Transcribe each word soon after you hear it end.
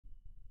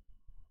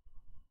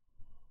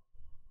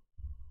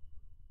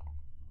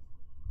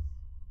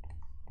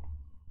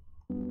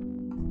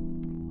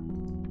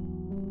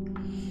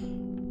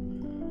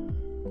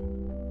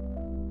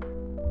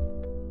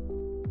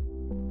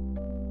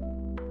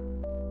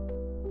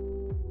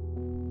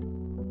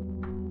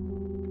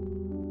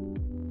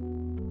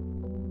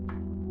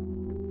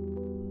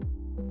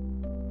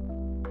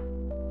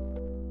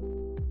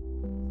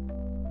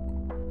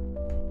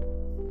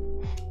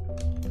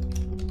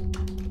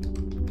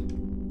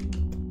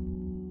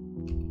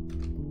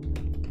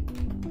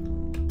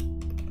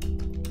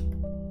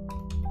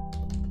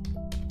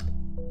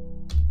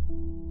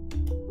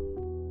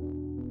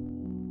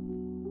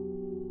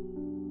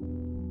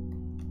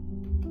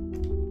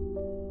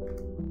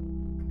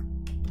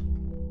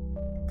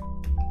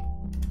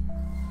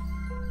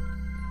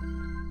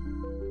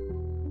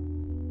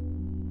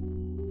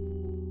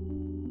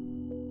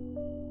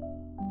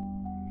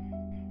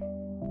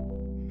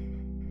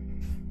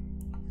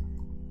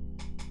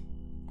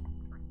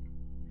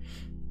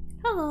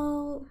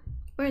Hello.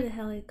 Where the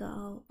hell it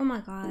go? Oh my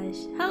gosh.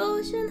 Hello,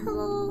 Ocean.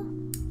 Hello.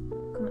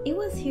 Come on. It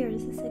was here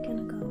just a second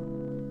ago.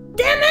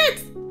 Damn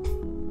it!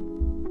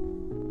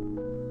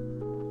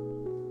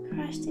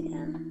 Crashed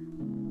again.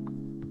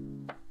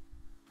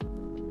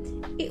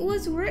 It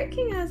was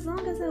working as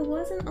long as I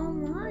wasn't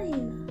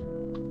online.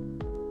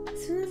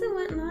 As soon as I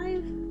went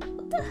live.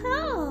 What the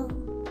hell?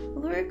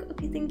 Work?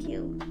 Okay, thank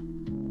you.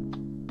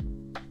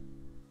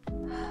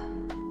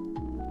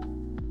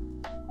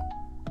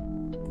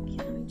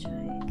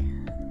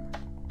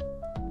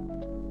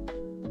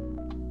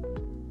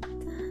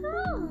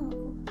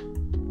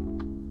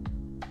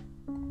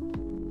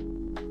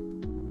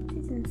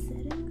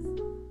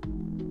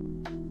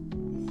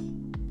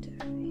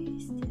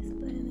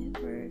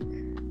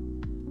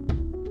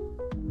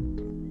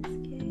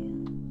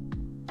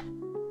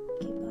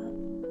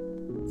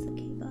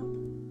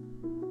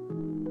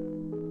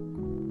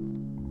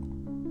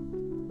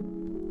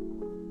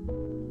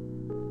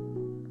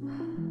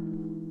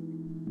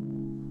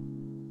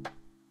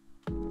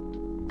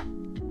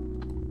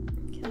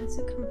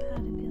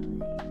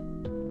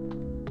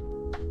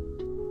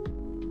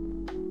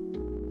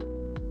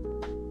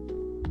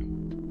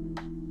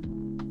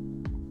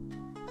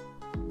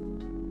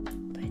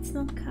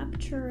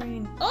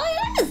 Oh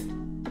yes!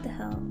 What the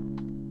hell?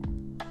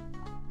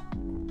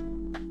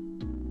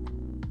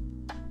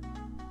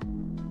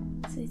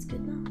 So it's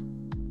good now?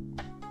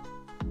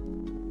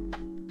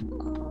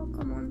 Oh,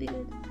 come on, be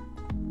good.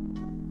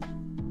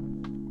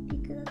 Be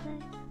good, okay?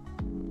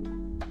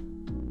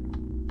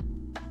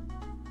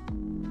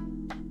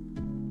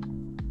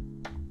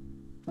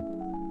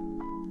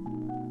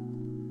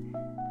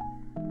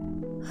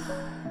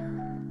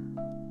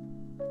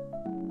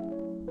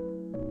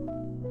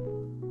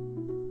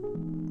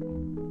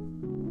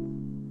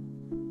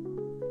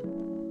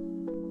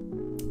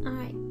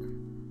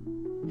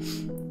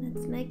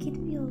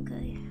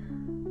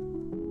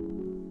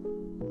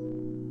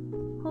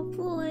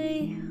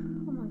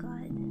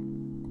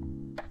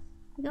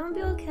 Gonna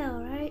be okay,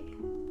 alright?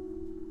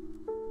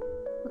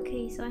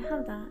 Okay, so I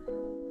have that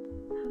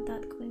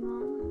going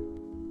on.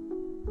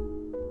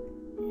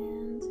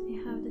 And we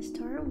have the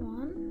star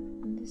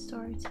 1 and the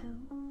star 2.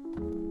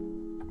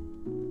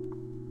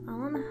 I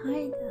wanna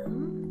hide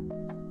them.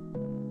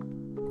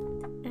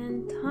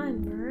 And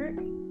timer,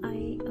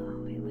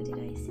 oh wait, what did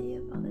I say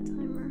about the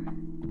timer?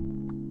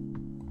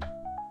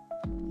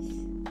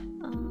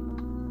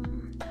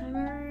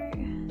 Timer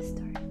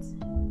starts.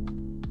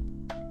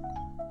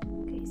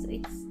 Okay, so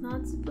it's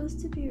not supposed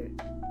to be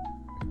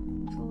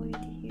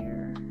void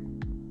here,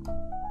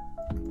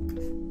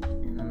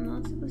 and I'm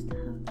not supposed to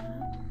have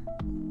that.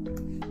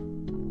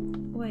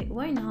 Wait,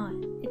 why not?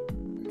 It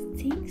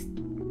thinks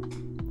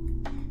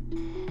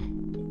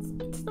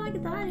it's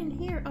like that in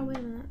here. Oh wait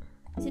a minute,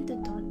 is it the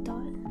dot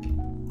dot?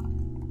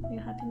 Are you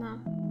happy now?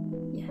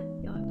 Yeah,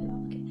 you're happy now.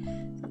 Okay,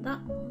 so that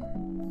one.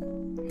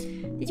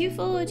 Did you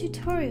follow a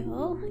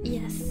tutorial?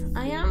 Yes,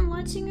 I am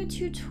watching a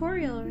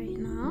tutorial right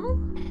now.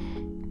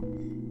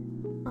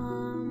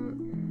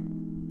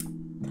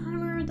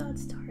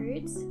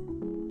 Starts.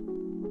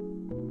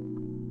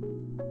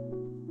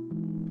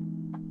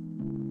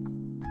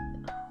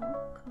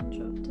 Can't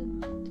drop the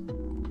note.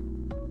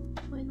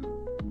 Why not?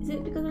 Is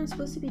it because I'm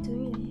supposed to be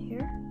doing it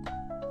here?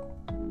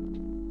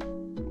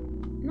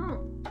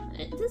 No,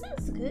 this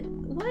is good.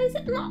 Why is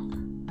it not?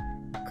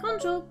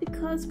 Can't drop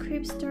because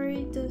creep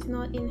story does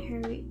not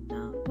inherit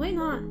now. Why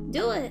not?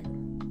 Do it!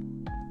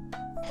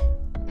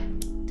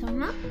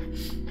 Toma?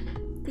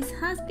 This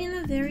has been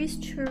a very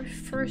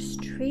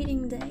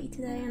frustrating day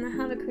today, and I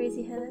have a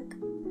crazy headache.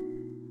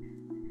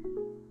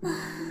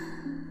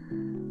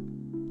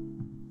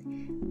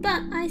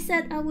 But I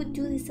said I would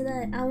do this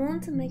today. I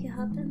want to make it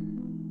happen.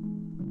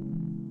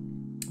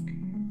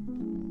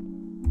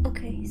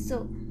 Okay,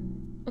 so...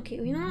 Okay,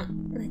 you know what?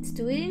 Let's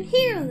do it in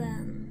here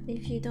then.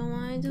 If you don't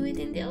want to do it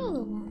in the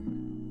other one.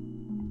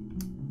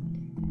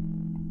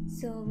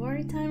 So,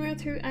 war timer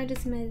 3, I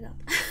just made it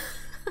up.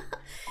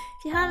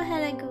 If you have a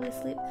headache, go to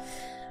sleep.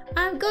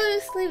 I'm going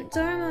to sleep,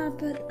 Dharma,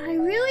 but I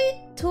really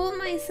told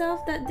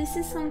myself that this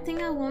is something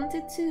I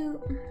wanted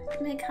to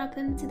make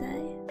happen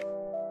today.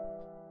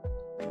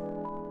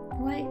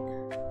 Wait,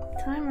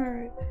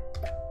 timer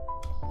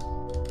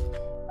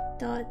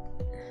dot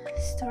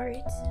start.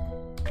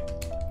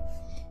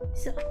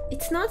 So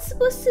it's not even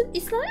supposed to be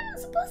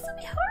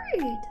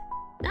hard.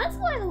 That's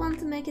why I want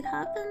to make it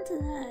happen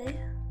today.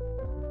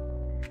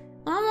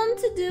 All I want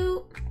to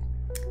do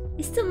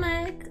is to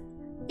make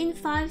in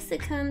 5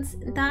 seconds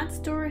that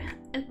store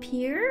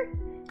appear,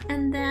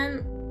 and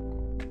then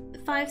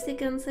 5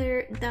 seconds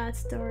later that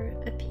store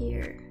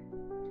appear.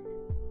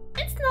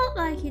 It's not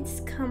like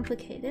it's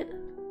complicated.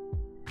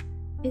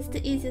 It's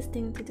the easiest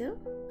thing to do.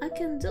 I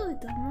can do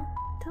it, I'm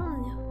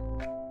telling you.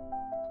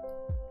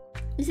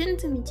 Listen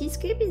to me,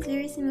 GScript is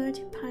very similar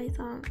to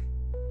Python.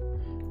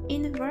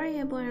 In the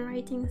variable and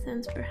writing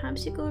sense,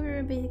 perhaps you go over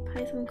a basic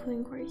Python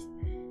coding course.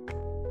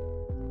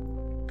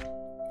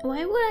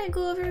 Why would I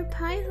go over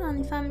Python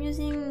if I'm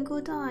using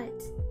Godot?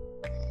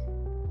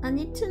 I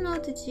need to know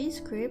the G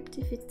script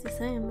if it's the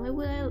same. Why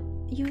would I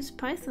use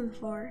Python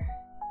for?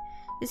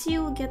 You see,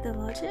 you will get the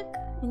logic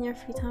in your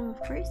free time,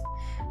 of course.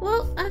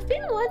 Well, I've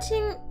been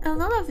watching a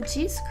lot of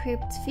G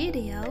script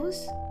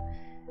videos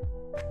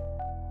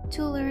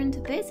to learn the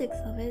basics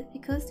of it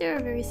because they are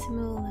very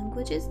similar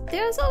languages.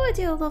 There's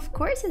already a lot of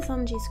courses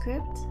on G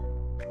script.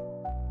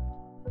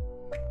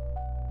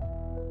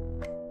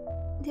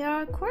 There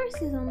are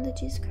courses on the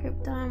G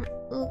script that I'm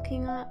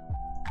looking at.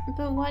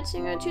 But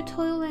watching a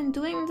tutorial and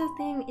doing the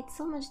thing, it's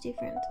so much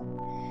different.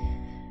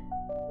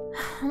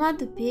 I'm at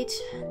the beach,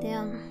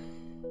 damn.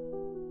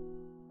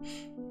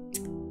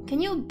 Can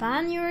you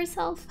ban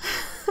yourself?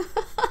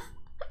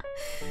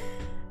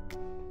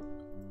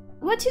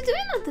 What you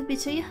doing at the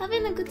beach? Are you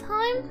having a good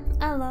time?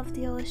 I love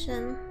the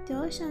ocean. The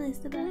ocean is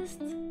the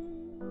best.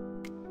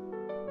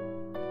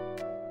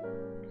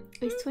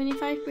 It's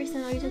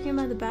 25%. Are you talking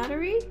about the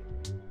battery?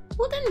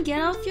 Well then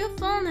get off your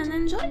phone and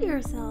enjoy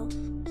yourself.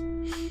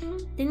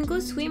 Then go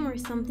swim or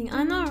something.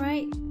 I know,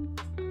 right?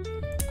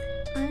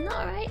 I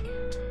know, right?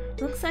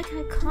 Looks like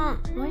I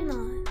can't. Why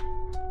not?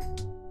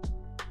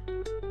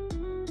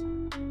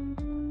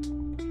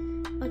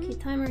 Okay,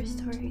 timer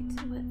starts.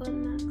 What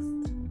next?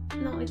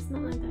 No, it's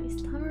not like that.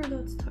 It's timer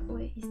dot start.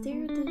 Wait, is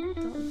there the dot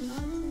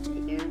in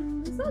the air?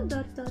 It's not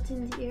dot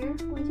in the air.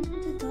 Why do you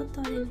put the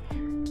dot in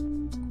here?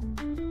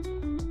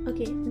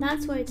 Okay,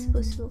 that's what it's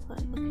supposed to look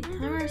like. Okay,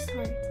 timer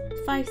starts.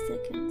 5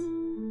 seconds.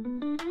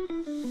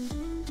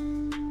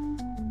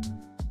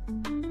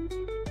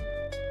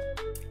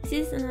 Is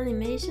this an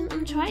animation?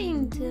 I'm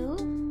trying to.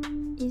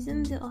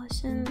 Isn't the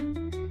ocean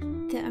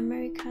the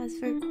Americas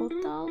very cold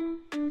though?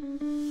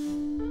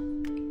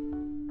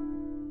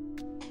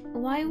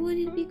 Why would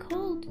it be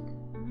cold?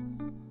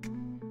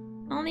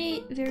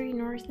 Only very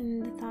north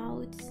and the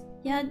south.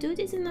 Yeah, dude,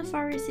 it's in the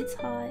forest, it's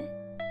hot.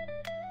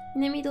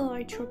 In the middle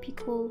are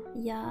tropical,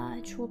 yeah,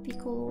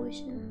 tropical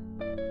ocean.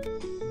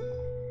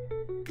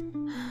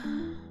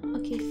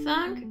 Okay,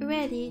 funk,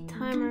 ready,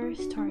 timer,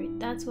 start.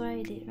 That's what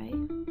I did, right?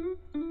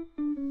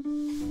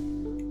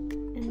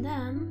 And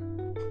then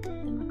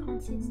my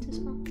account seat's too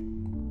small.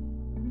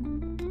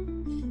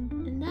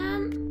 And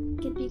then,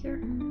 get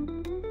bigger.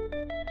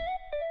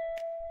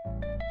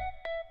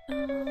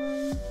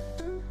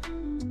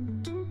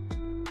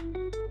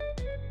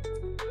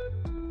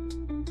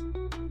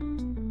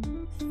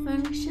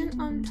 Function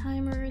on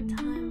timer,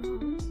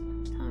 timeout,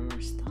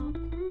 timer stop.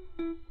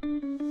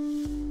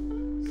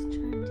 Let's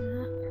try and do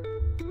that.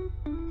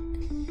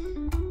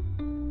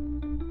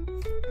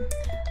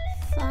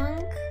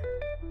 Funk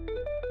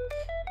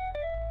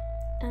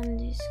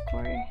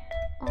underscore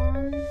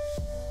on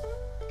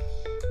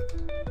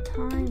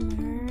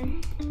timer,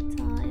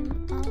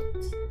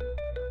 timeout.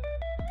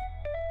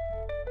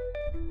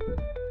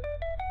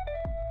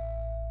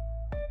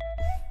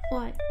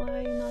 Why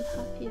are you not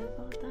happy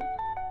about that?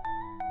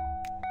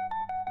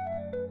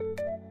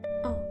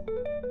 Oh.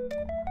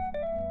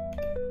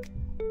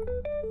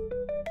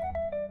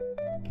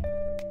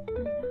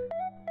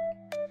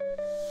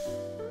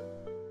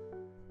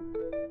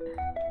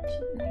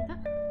 Like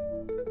that.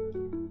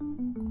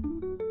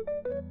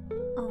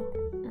 Oh,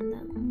 and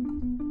then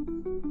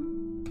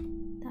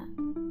that.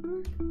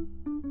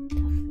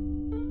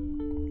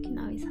 Okay,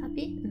 now he's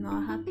happy.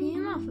 Not happy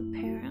enough,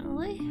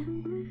 apparently.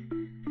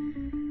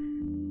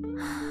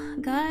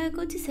 Gotta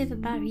go to save a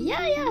battery.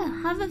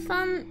 Yeah, have a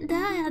fun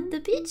day at the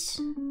beach.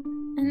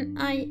 And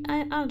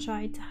I'll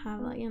try to have,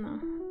 like, you know,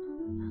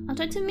 I'll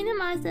try to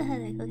minimize the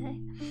headache, okay?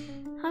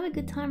 Have a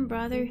good time,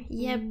 brother.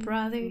 Yeah,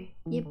 brother.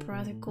 Yeah,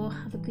 brother. Go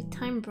have a good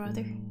time,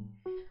 brother.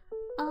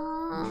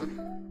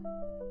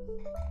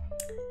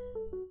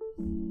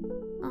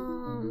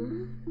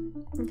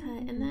 Okay,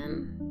 and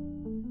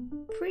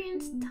then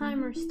print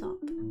timer stop.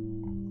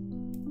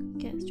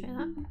 Okay, let's try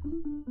that.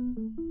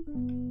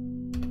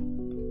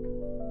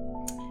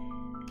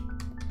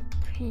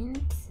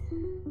 Print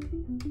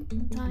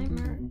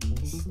timer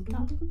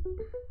stop.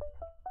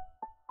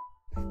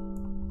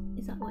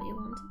 Is that what you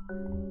want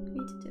me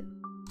to do?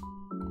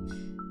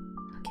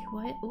 Okay,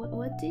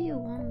 what do you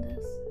want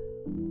this?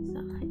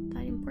 Is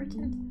that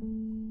important?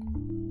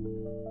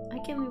 I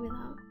can live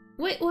without.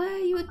 Wait, why are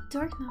you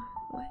dark now?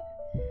 What?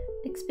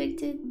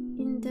 Expected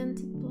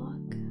indented block.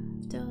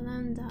 The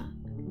lambda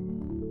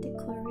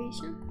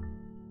declaration.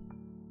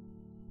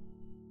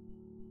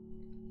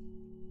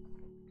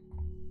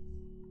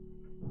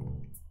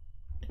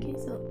 Okay,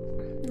 so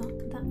not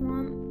that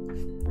one,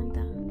 like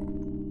that.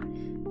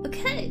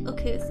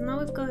 Okay, so now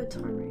we've got a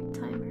timer.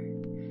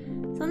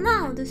 So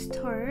now the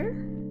star.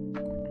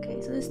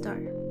 Okay, so the star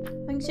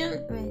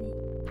function ready.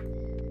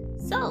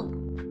 So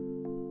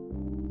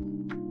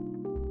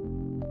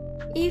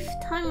if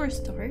timer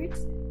starts,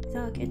 is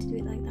that okay to do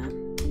it like that?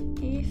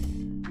 If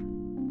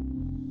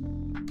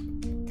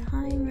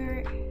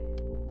timer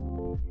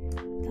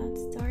dot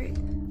start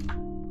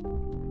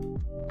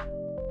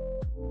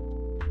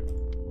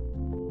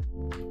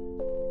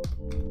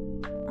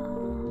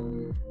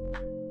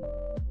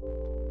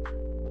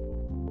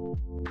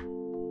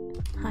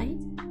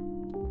hide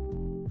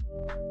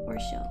or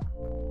show.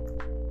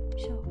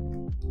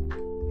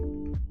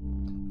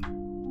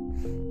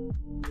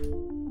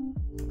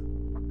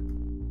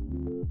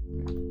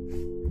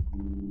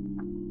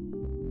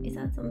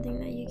 not something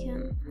that you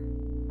can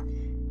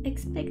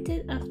expect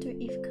it after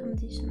if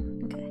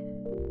condition. Okay.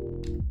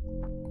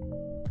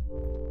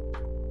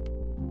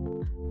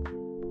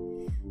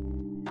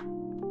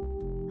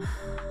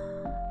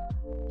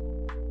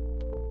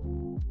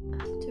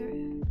 After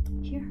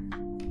here.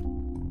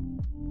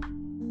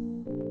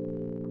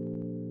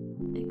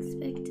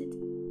 Expected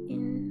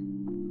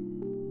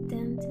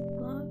indented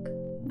block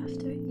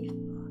after if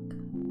block.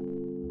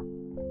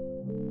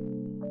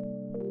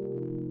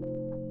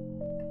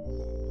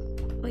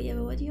 Oh yeah,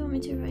 but what do you want me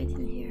to write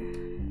in here?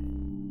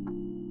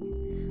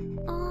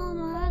 Oh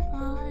my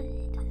god.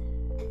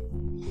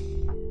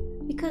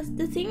 Because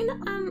the thing that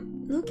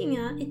I'm looking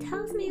at, it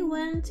tells me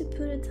when to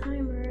put a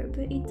timer,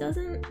 but it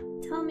doesn't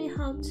tell me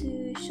how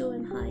to show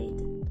and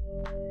hide.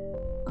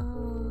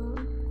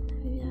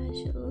 Maybe I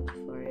should look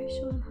for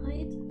show and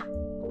hide.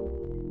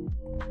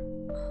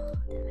 Oh,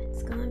 damn it,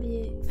 it's gonna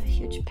be a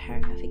huge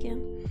paragraph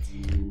again.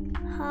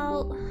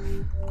 How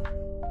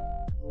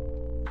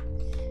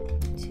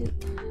to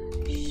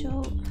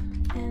show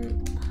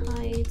and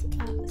hide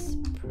a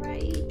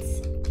sprite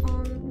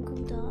on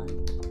Godot.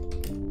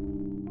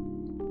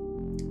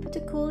 Put a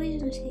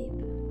collision shape.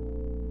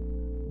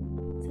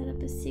 Set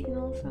up a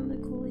signal from the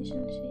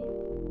collision shape.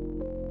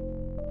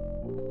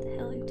 What the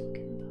hell are you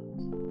talking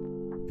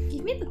about?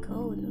 Give me the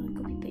code and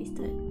I'll copy paste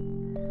it.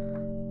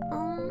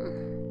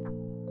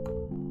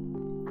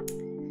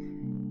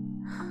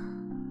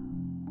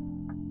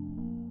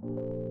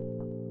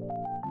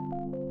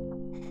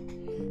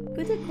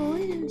 Put a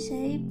collision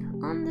shape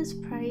on the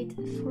sprite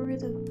for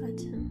the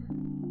button.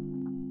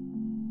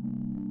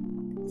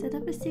 Set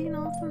up a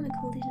signal from the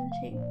collision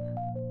shape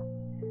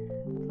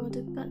for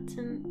the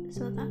button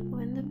so that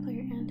when the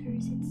player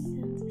enters it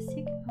sends a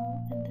signal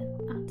and then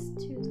adds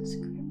to the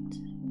script.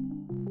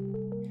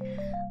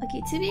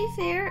 Okay, to be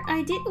fair,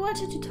 I did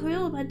watch a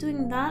tutorial about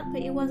doing that,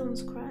 but it was on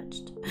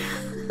Scratch.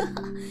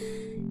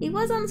 It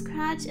was on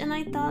Scratch and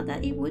I thought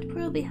that it would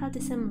probably have the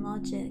same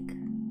logic.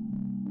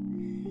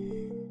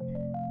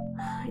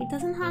 It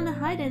doesn't have the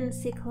hide and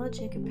seek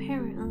logic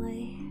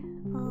apparently.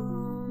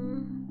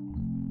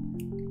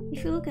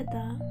 If you look at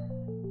that,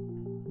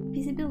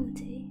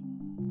 visibility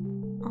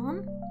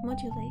on,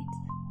 modulate.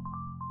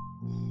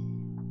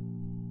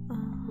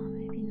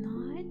 Maybe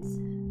not.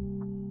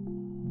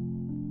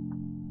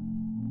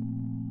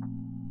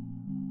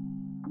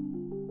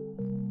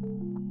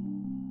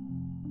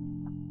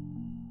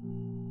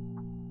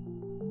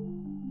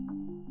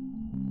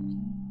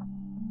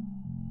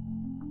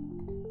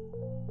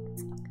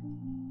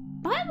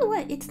 By the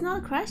way, it's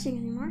not crashing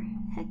anymore.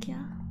 Heck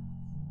yeah.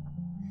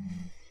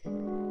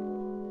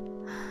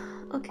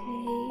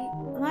 Okay,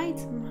 light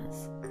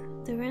mask.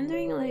 The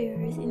rendering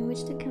layers in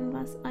which the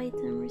canvas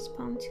item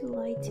respond to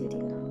light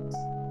 2D nodes.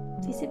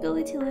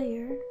 Visibility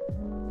layer.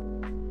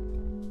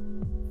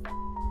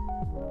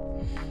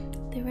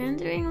 The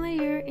rendering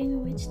layer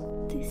in which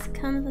this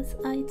canvas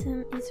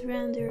item is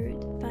rendered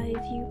by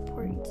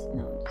viewport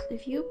nodes. The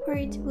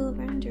viewport will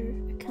render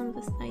a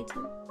canvas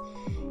item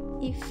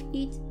if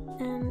it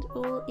and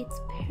all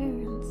its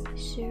parents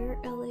share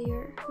a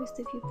layer with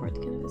the viewport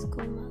canvas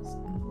called mask.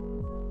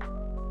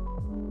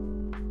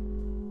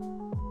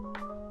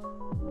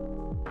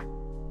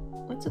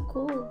 What's a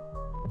call?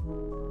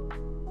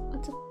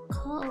 What's a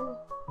call?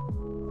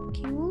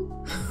 Cool?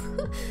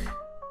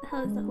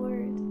 How is that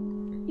word?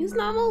 Use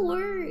normal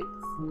words!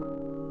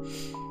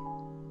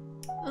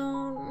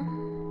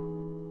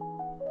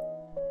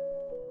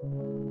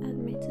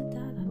 Admitted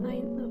data. I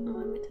don't know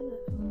admitted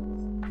data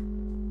means.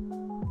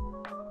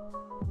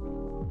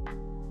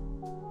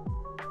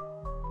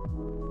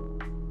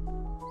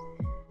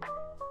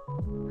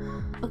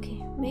 Okay,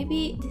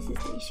 maybe this is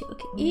the issue.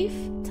 Okay, if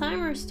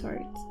timer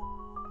starts.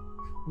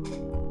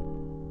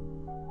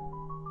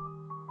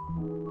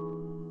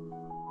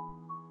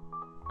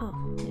 Oh,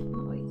 yeah, no,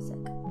 wait a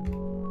sec.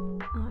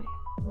 Alright.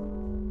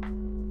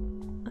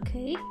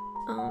 Okay.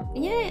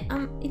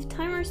 Yeah, if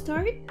timer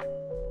start,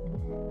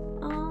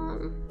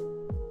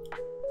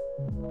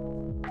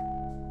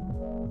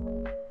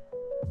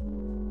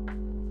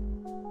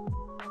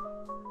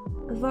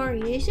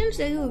 variation,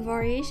 should I do a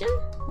variation?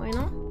 Why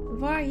not?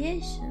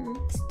 Variation,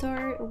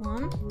 start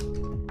 1.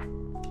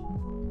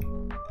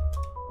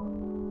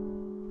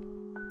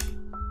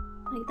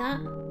 Like that.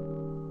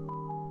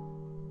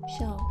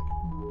 Show.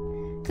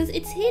 Because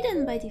it's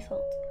hidden by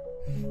default.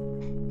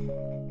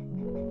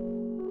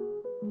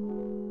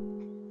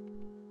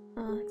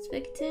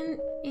 Expecting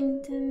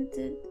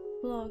intended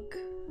block.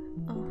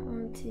 Oh, I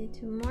want to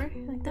do more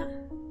like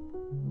that.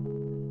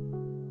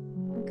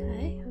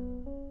 Okay.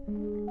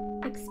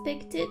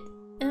 Expected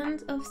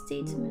end of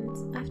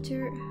statement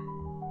after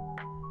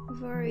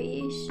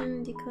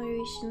variation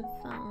declaration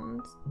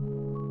found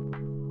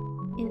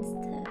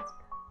instead.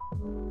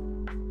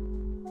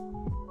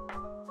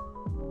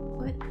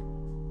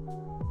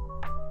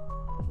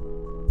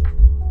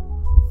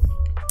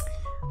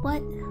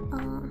 What?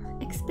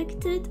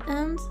 Expected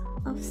end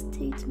of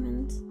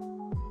statement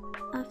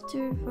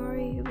after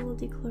variable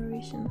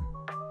declaration.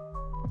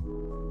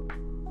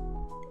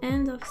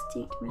 End of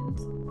statement.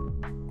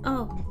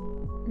 Oh,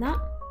 that?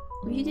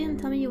 You didn't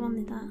tell me you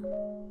wanted that.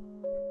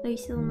 No, you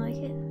still don't like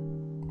it?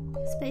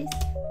 Space?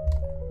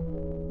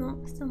 No,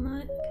 still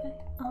not. Okay.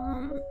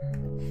 Oh.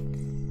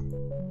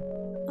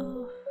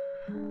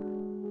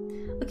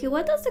 Okay,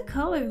 what does the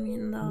color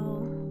mean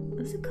though?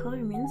 Does the color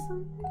mean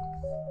something?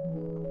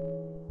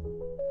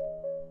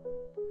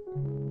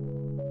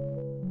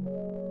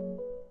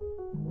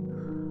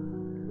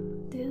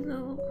 There's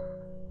no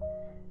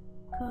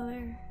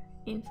color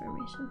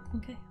information.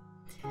 Okay.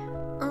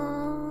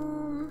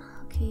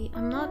 Okay,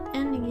 I'm not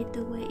ending it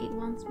the way it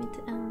wants me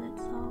to end it,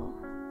 so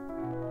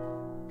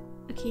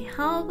okay,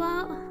 how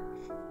about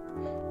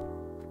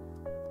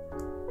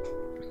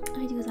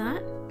I do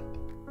that,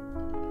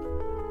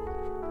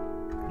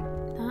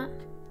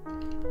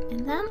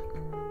 and then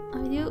I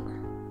do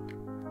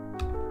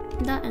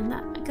that and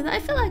that, because I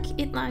feel like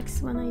it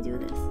lags when I do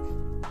this.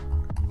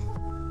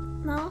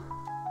 Now,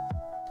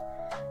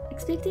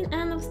 expecting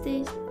end of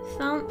stage,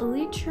 found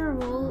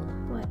literal,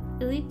 what?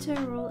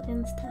 Literal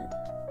instead.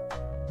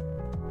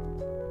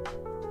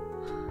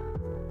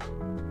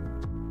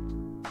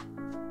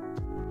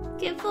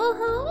 Okay, well,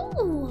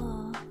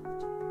 hello!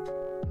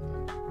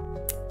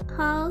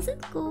 How's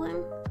it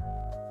going?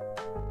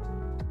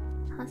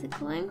 How's it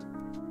going?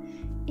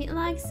 It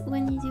likes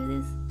when you do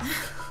this.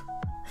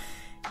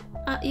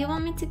 You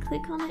want me to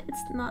click on it?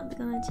 It's not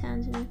gonna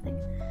change anything.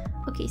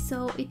 Okay,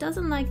 so it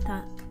doesn't like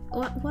that.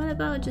 What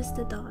about just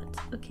the dot?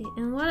 Okay,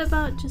 and what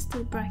about just the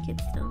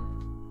brackets then?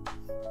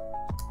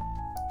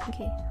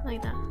 Okay,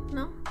 like that.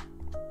 No?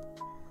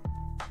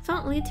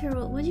 Found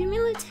literal. What do you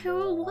mean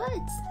literal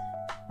what?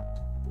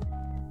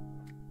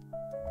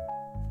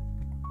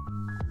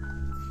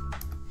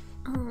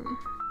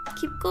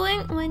 Keep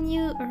going when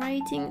you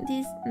writing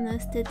this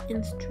nested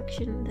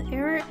instruction. The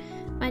error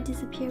might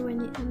disappear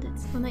when you end it.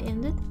 When I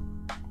end it.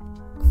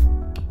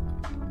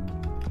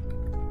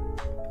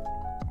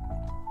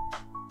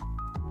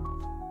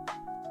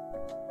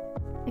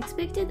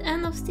 Expected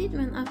end of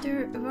statement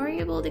after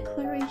variable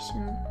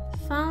declaration.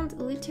 Found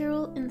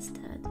literal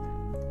instead.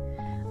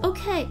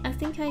 Okay, I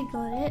think I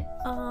got it.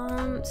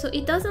 So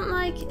it doesn't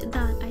like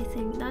that, I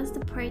think. That's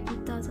the part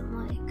it doesn't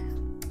like.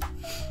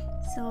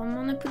 So I'm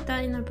gonna put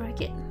that in a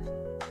bracket.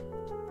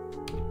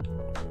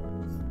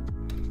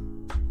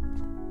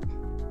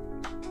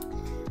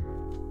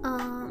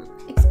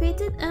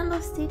 Expected end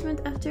of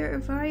statement after a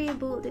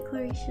variable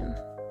declaration.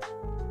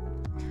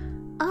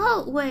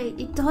 Oh, wait,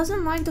 it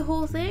doesn't like the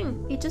whole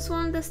thing. It just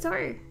wanted the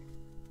star.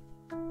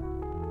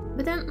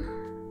 But then...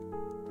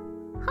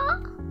 Huh?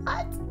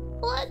 What?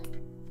 What?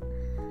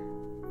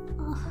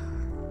 Oh.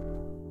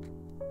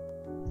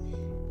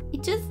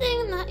 It just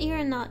saying that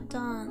you're not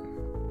done.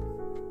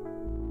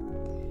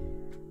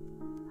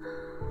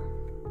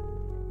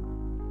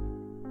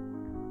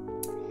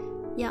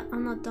 Yeah,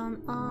 I'm not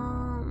done.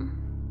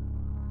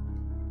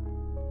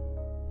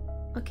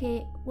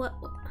 Okay,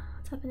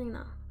 what's happening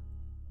now?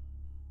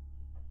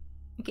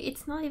 Okay,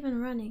 it's not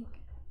even running.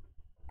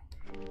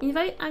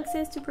 Invite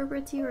access to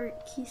property or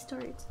key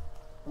start.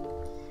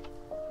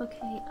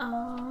 Okay,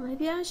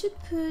 maybe I should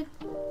put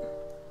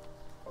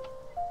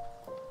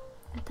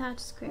attach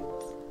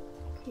script.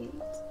 Create.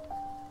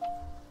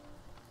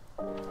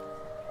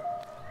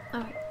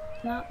 Alright,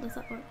 now does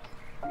that work?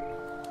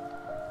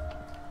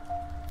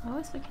 I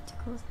always forget to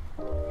close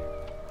it.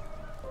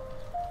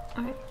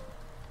 Alright.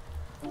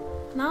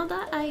 Now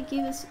that I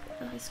give a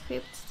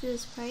script to the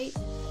sprite,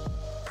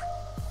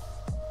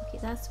 okay,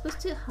 that's supposed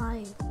to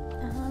hide,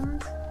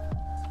 and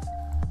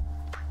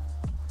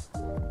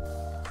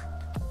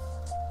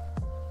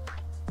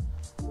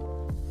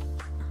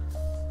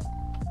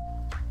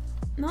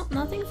no,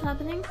 nothing's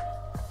happening.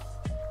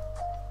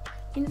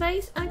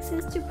 Invites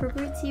access to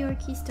property or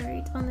key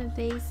start on a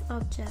base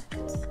object.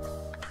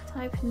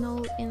 Type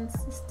null in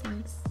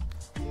systems.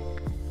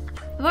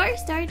 var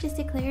start just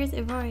declares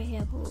a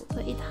variable,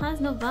 but it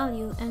has no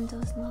value and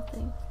does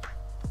nothing.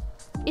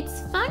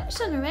 It's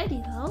function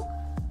ready though.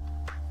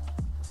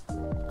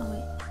 Oh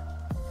wait.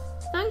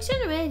 Function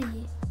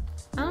ready.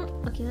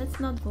 Okay, let's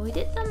not void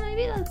it then,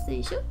 maybe that's the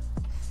issue.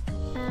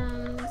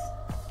 And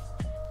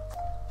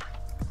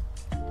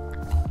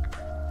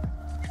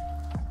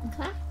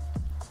okay.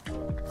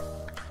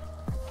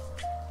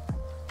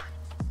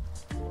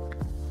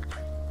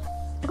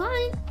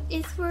 Line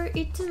is for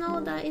it to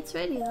know that it's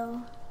ready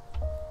though.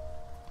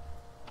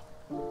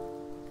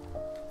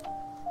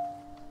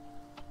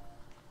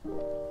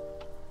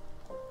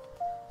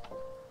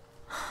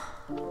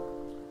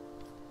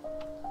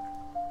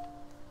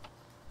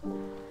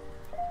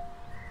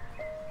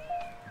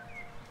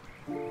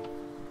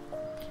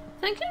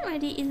 Function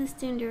ready is a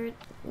standard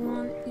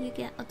one you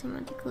get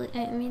automatically,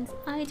 and it means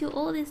I do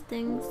all these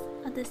things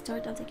at the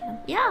start of the game.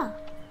 Yeah!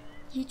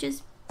 You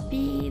just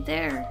be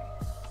there.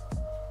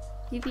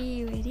 You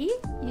be ready,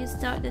 you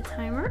start the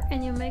timer,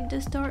 and you make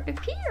the star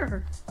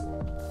appear.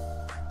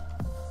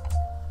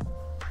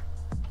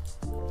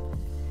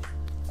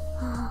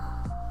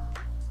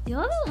 The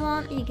other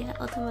one you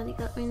get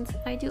automatically means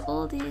I do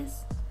all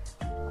these.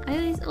 I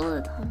do this all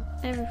the time,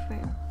 every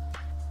frame.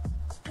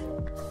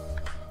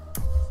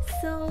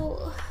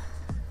 So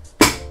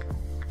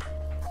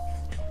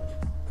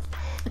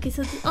okay,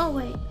 so oh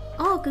wait,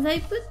 oh, because I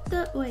put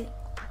the wait.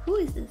 Who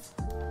is this?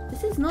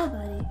 This is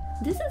nobody.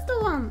 This is the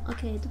one.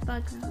 Okay, the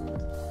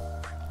background.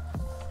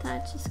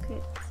 Attach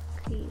script.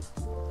 Create.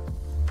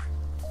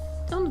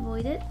 Don't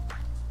void it.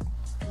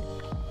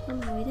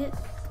 Don't void it.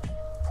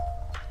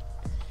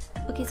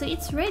 Okay, so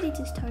it's ready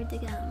to start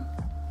again.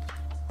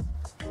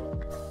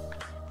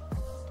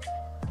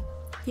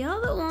 The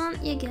other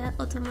one you get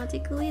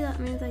automatically. That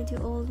means I do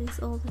all this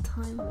all the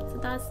time. So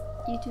that's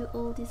you do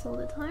all this all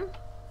the time.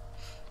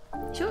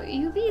 Sure,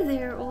 you be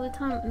there all the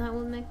time, and that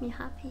will make me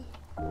happy.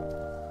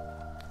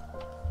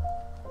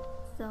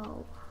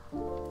 So,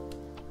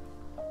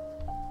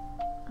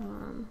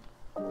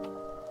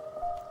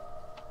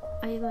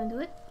 are you gonna do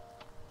it?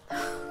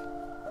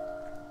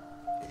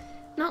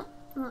 No,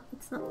 no,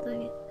 it's not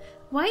doing it.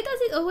 Why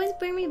does it always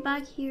bring me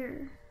back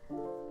here?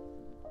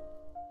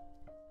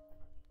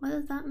 What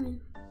does that mean?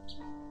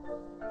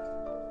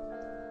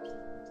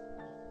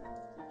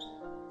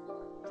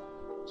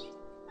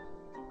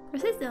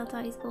 Persist delta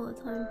is all the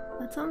time.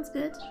 That sounds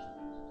good.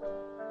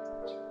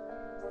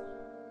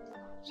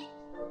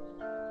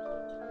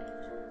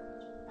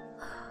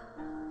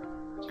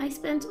 I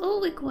spent all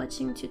week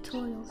watching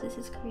tutorials. This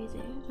is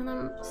crazy, and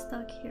I'm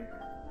stuck here.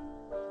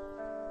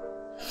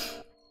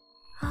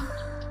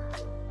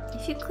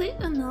 If you click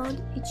a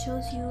node, it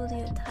shows you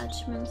the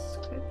attachment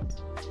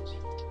script.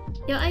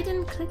 Yeah, I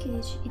didn't click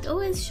it. It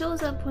always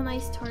shows up when I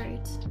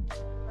start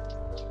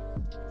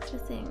the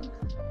thing.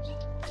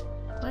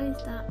 What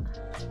is that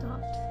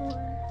dot for?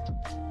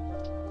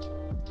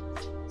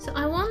 So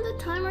I want the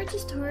timer to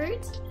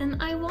start,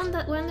 and I want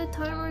that when the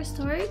timer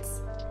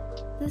starts,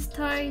 the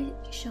star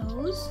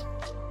shows.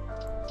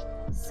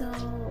 So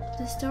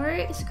the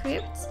star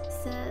script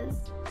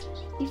says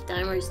if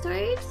timer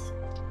starts,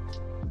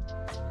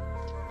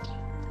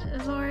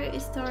 var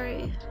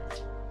star.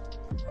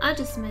 I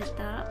just made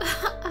that.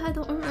 I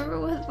don't remember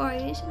what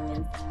variation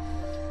means.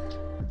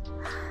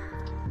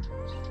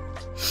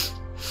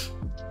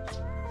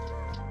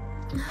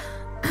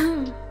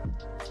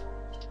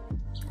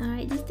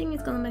 Alright, this thing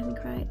is gonna make me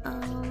cry.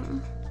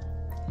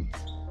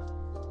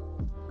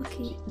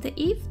 Okay, the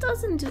if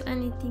doesn't do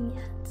anything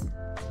yet.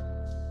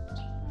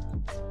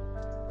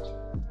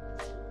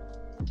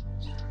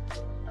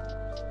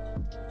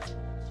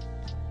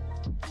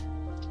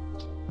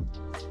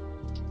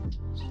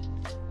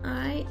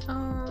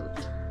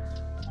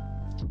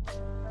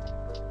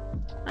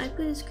 I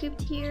put a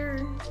script here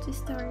to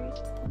start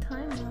the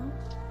timer,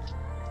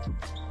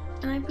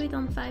 and I put it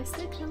on 5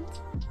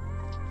 seconds.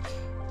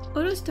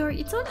 Auto start.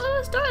 It's on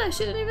auto start. I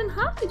shouldn't even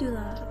have to do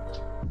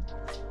that.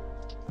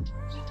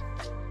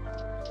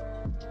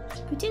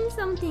 Putting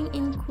something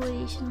in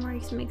quotation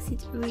marks makes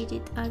it read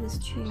it as a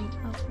string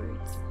of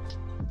words.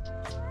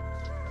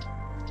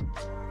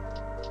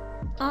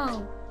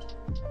 Oh.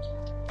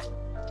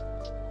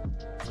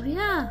 Oh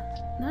yeah,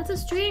 that's a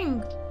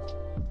string.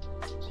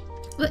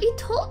 But it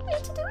told me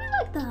to do it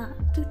like that.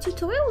 The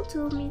tutorial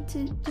told me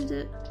to do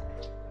the...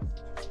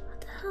 What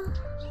the hell?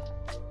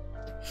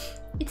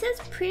 It says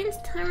print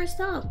timer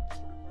stop.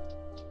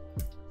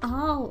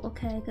 Oh,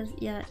 okay, because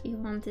yeah, you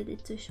wanted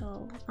it to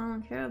show. I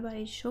don't care about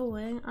it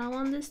showing. I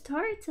want the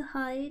star to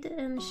hide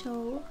and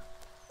show.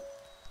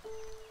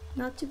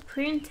 Not to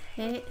print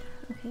it.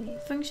 Okay,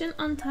 function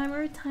on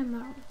timer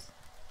timeout.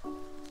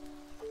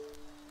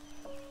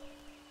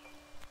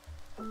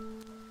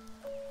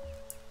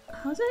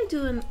 How do I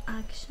do an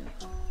action?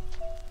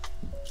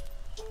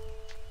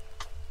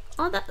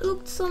 Oh, that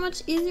looked so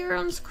much easier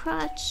on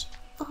Scratch.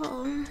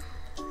 Oh.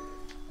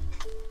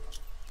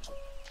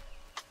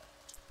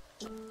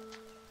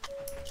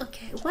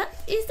 Okay, what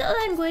is the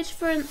language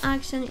for an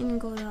action in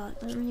Godot?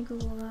 Let me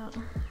Google that.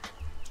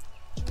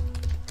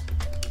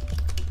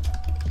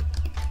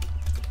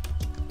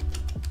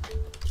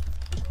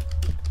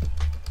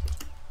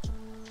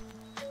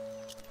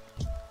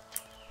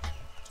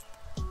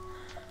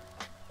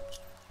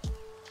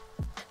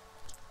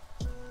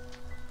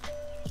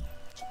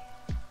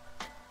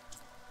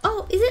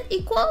 Oh, is it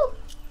equal?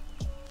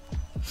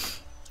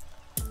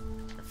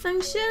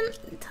 Function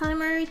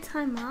timer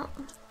timeout.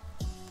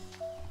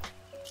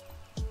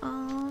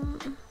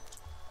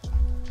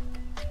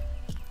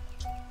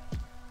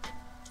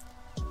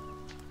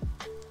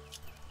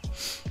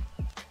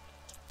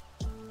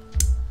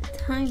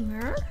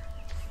 Timer.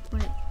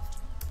 Wait.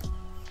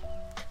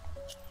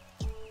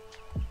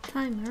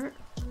 Timer.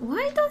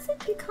 Why does it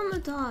become a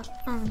dot?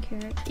 I don't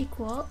care.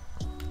 Equal.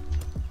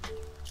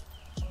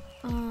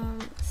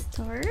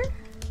 Star.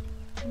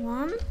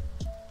 1.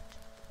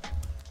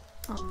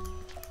 Oh.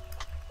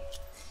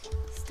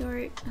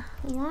 Star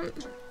 1.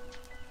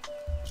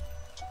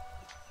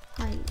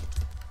 Hide.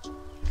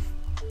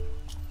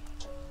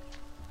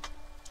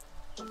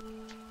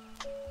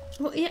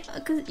 Well, yeah,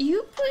 because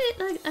you put it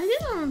like... I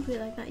didn't want to put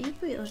it like that. You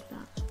put it like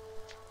that.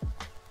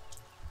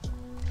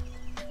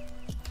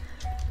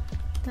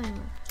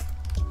 Timer.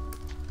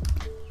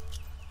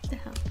 The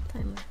hell?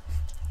 Timer.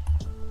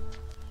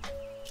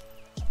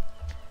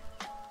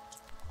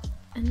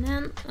 And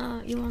then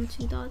you want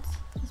 2 dots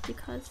just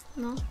because,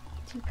 no? Do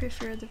you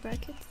prefer the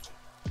brackets?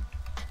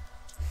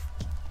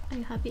 Are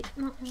you happy?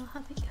 No, I'm not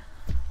happy.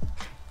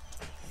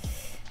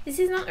 This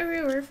is not a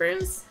real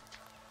reference.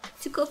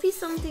 To copy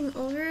something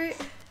over,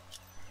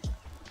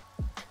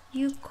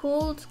 you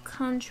hold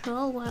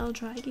control while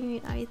dragging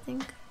it, I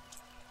think.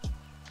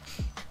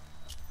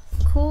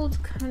 Hold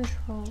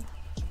control.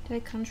 Do I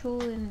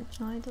control and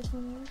no, it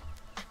doesn't work.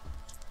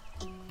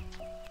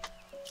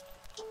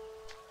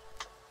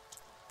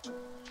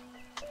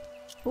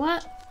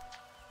 What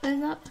is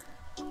that?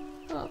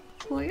 Oh,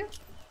 for you?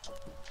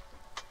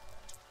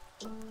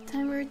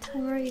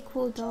 Timer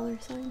equal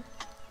 $sign.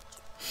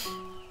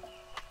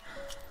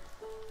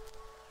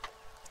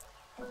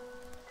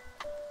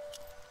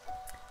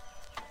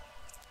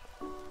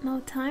 No,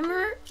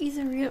 timer is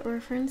a real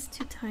reference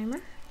to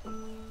timer.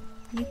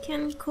 You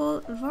can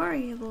call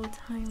variable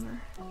timer.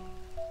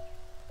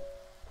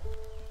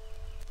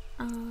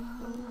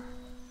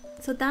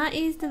 So that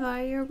is the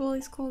variable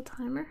is called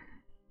timer.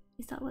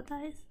 Is that what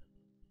that is?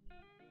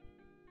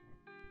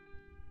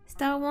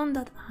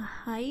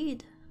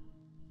 Star1.hide.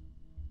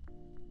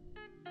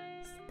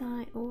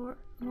 Star1.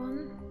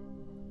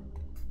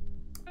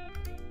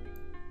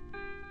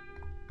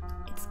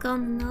 It's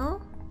gonna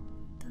know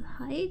the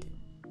hide.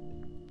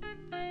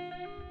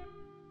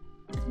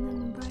 And then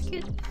the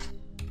bracket.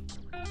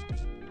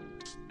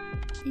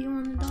 You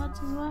want the dots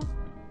as well?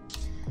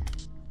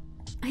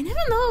 I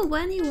never know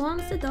when he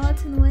wants the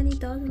dots and when he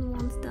doesn't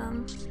want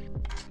them.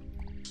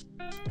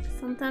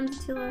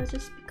 Sometimes it's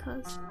just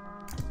because.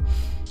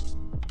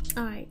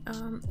 Alright,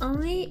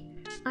 only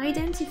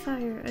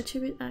identifier,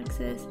 attribute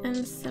access,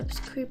 and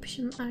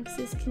subscription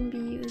access can be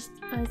used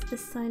as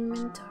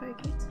assignment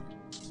target.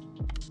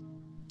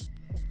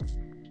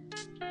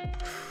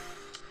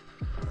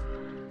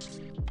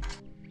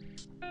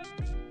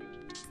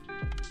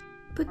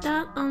 Put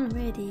that on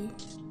ready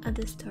at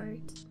the start.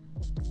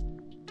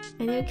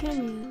 And you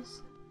can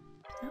use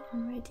that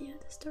on ready at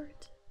the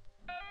start.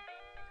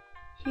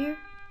 Here.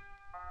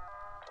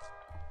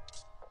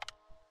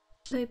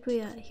 Wait, put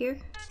yeah, here.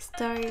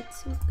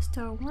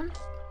 Star1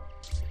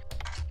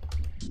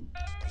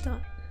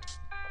 dot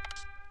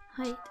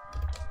hide.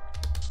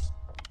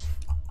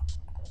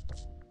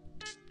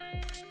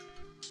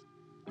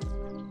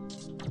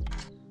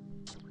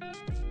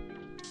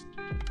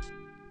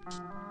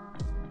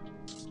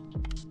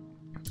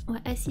 Well,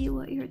 I see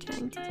what you're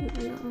trying to do.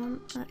 We don't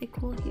want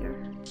equal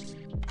here.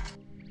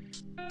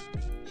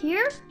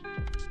 Here?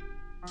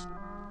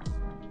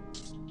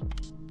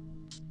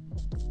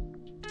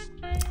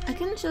 I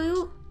can show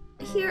you.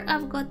 Here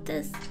I've got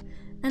this.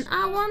 And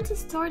I want to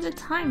start the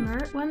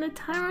timer. When the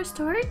timer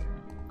starts,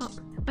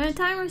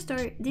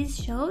 this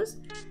shows.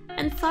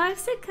 And 5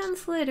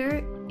 seconds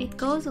later, it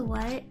goes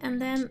away. And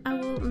then I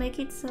will make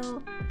it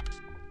so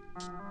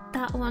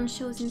that one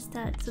shows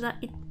instead. So that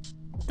it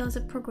does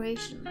a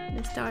progression.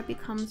 The star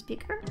becomes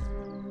bigger.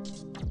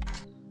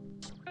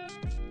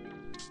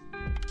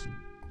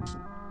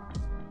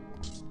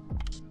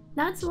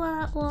 That's what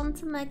I want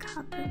to make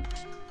happen.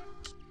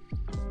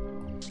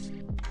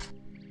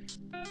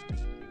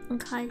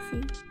 Okay, I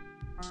see.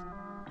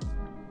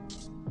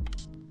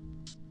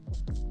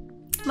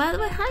 By the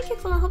way, hi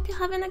Kiful, I hope you're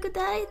having a good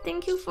day.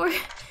 Thank you for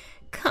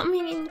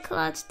coming in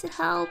clutch to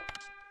help.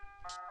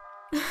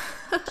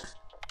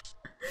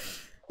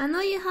 I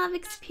know you have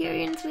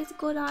experience with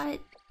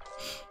Godite.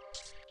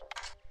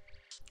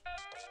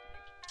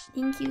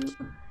 Thank you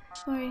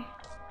for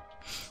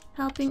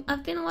helping.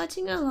 I've been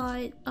watching a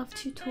lot of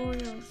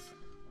tutorials.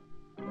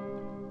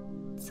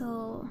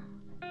 So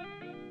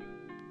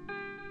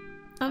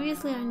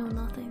obviously I know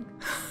nothing.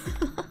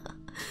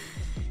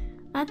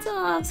 That's a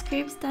lot of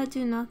scripts that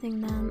do nothing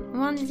then.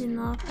 One is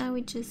enough and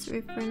we just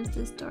reference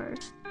the star.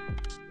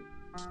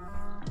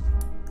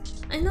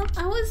 I know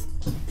I was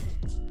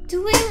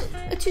doing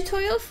a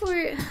tutorial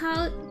for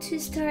how to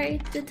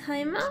start the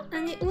timer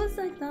and it was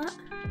like that.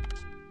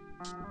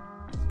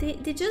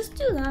 They just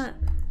do that.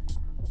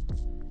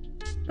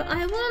 But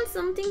I want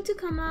something to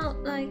come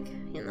out like,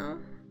 you know.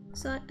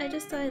 So I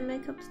just started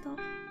makeup stuff.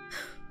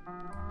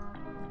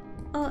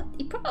 Oh,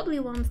 it probably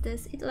wants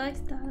this. It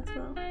likes that as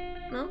well.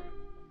 No?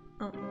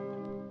 Oh.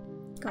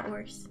 Got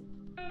worse.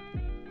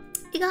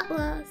 It got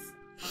worse.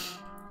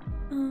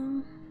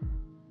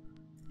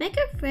 Make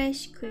a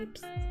fresh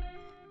script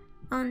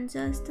on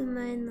just the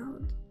main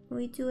node.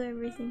 We do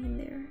everything in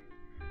there.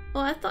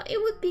 Oh, I thought it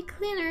would be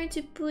cleaner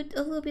to put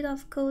a little bit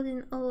of code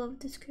in all of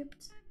the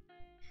scripts.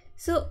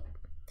 So,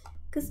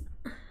 because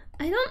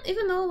I don't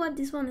even know what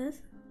this one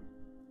is.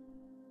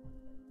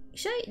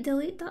 Should I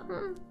delete that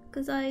one?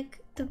 Because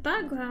like the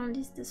background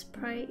is the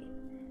spray.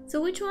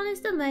 So which one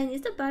is the main?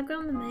 Is the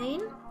background the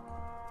main?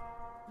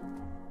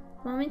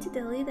 Want me to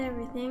delete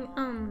everything?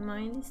 Oh,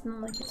 mine. It's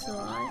not like it's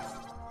alive.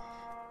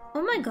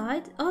 Oh my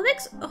god.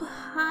 Alex. Oh,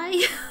 hi.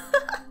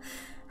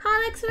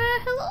 Hi, Alex.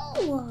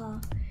 Hello.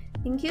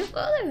 Thank you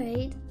for the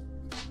raid.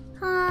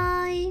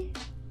 Hi.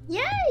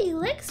 Yay,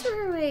 Lex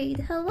for a raid.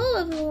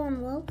 Hello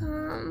everyone.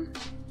 Welcome.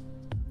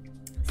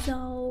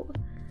 So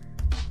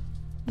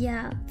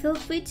Yeah, feel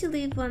free to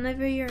leave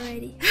whenever you're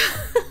ready.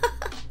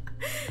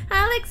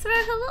 Alex,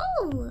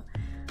 hello!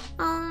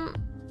 I'm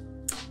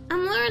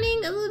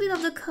learning a little bit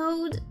of the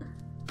code,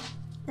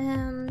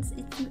 and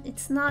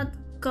it's not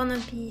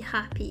gonna be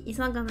happy. It's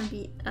not gonna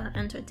be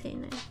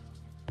entertaining.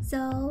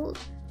 So,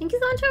 thank you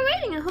so much for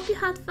waiting. I hope you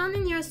had fun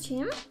in your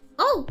stream.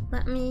 Oh,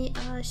 let me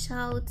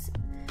shout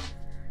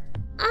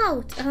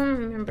out. I don't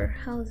remember.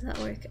 How does that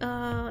work?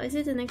 Is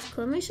it an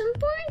exclamation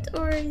point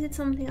or is it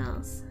something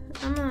else?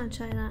 I'm gonna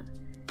try that.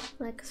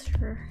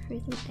 Lecture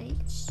with an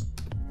H.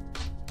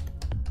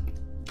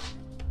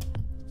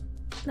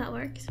 That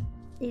works.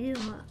 It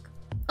didn't work.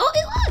 Oh,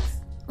 it works!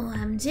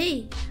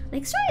 OMG!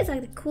 Lecture is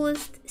like the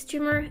coolest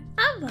streamer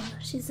ever.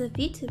 She's a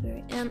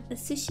VTuber and a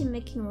sushi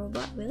making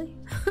robot, really?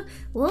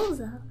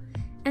 Woza!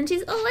 And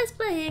she's always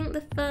playing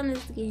the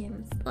funnest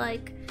games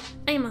like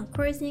Animal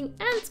Crossing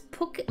and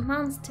Pocket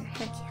Monster.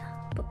 Heck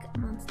yeah, Pocket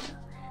Monster.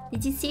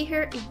 Did you see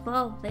her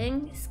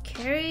evolving?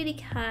 Scaredy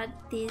Cat,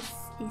 this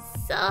is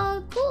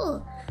so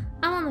cool.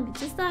 I wanna be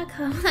just like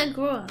her when I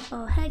grow up.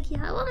 Oh heck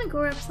yeah, I wanna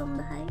grow up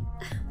someday.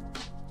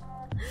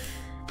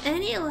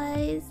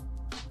 Anyways,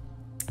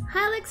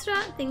 hi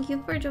Alexra, thank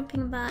you for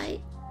dropping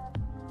by.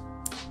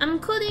 I'm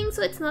coding,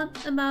 so it's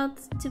not about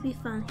to be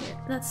fun here.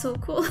 That's so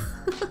cool.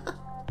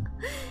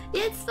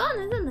 Yeah, it's fun,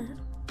 isn't it?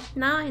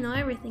 Now I know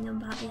everything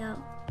about you.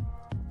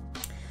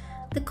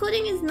 The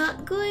coding is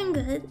not going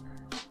good.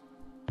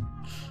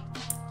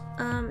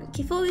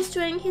 Kifo is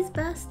trying his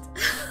best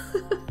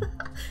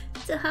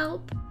to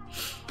help.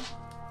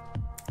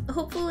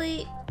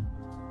 Hopefully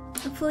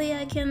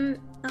I can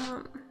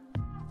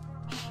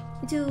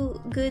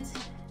do good.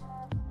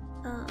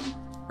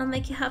 I'll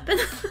make it happen.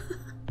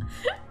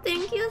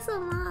 Thank you so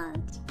much.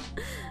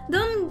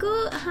 Don't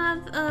go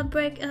have a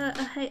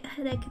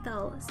headache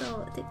though,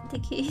 so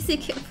take it easy,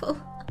 careful.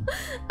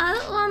 I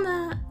don't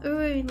wanna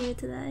ruin you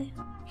today.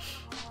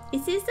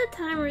 Is this the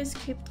timer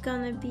script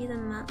gonna be the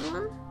math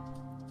one?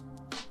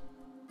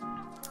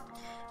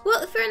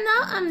 Well, for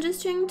now I'm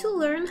just trying to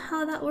learn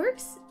how that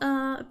works.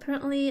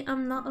 Apparently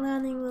I'm not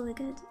learning really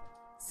good.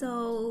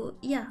 So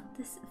yeah,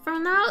 for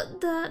now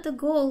the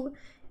goal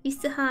is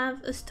to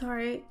have a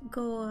star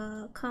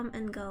come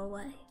and go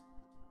away.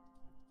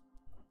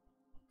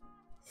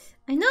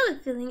 I know the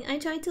feeling. I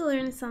tried to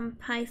learn some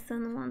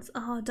Python once.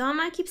 Oh,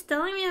 Dharma keeps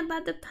telling me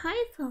about the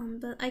Python,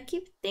 but I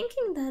keep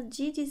thinking that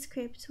GG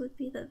script would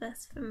be the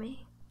best for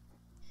me.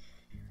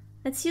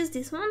 Let's use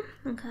this one.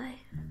 Okay.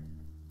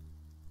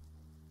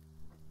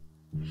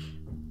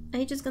 Are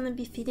you just gonna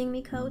be feeding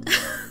me code?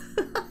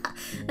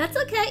 That's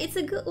okay. It's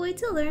a good way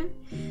to learn.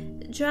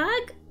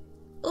 Drag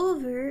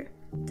over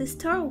the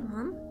star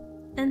 1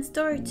 and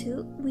star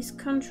 2 with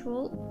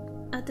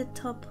control at the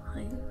top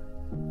line.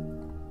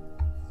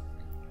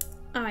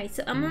 Alright,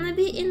 so I'm gonna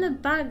be in the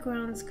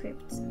background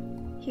script.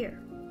 Here.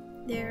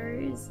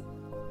 There's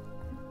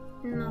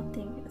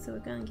nothing, so we're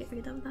gonna get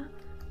rid of that.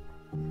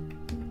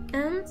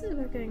 And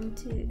we're going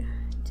to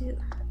do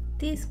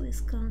this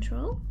with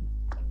control.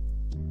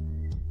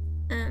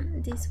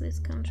 And this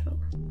with control.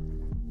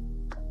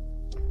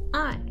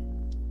 Alright.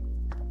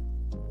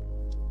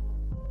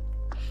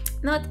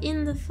 Not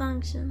in the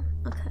function.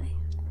 Okay.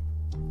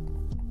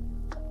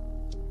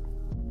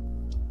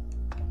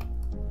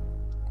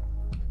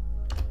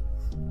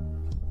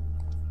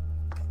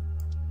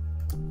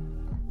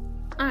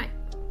 Alright.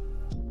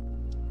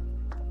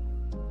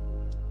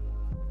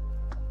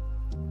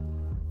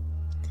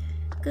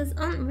 Because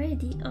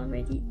unready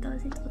already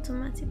does it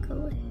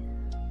automatically.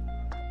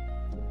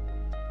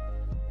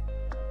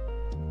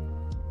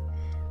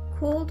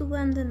 Cold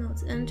when the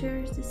note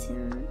enters the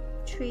scene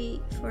tree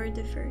for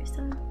the first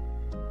time.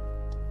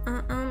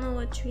 I don't know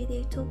what tree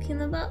they're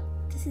talking about.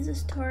 This is a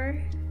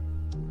star.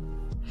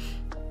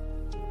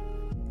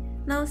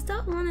 Now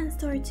star 1 and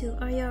star 2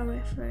 are your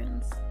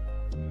reference.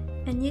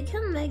 And you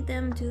can make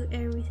them do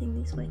everything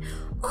this way.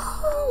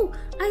 Oh,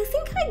 I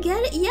think I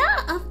get it.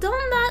 Yeah, I've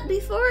done that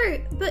before,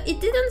 but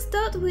it didn't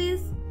start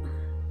with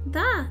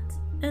that.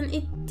 And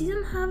it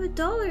didn't have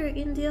 $1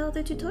 in the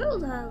other tutorial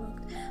that I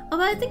looked. Oh,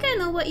 but I think I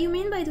know what you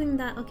mean by doing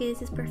that. Okay,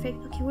 this is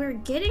perfect. Okay, we're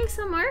getting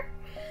somewhere.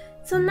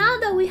 So now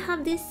that we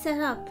have this set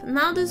up,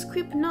 now the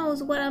script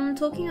knows what I'm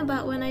talking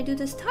about when I do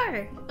the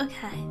star.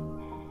 Okay.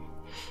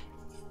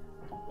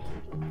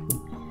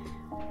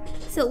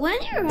 So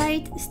when you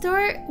write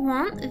star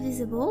 1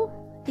 visible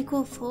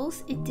equal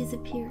false, it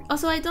disappears.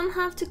 Also, I don't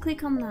have to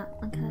click on that.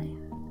 Okay.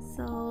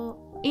 So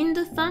in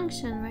the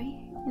function, right?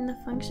 In the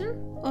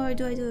function? Or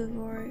do I do a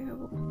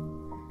variable?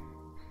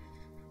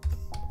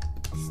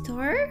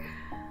 Star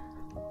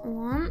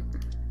 1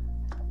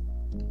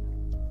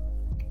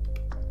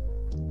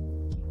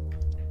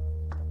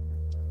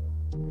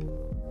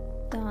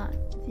 dot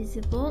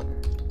visible.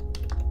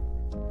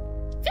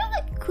 I feel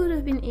like it could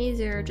have been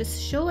easier.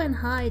 Just show and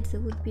hide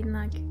would be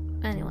like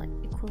anyway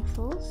equal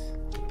false.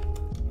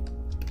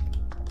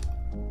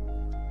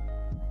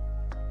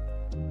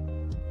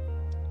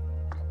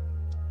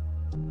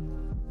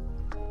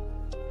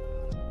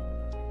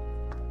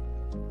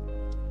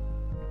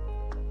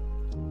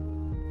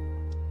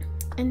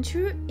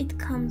 ensure it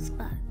comes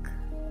back.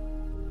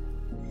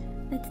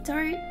 Let's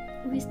start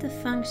with the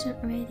function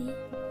ready.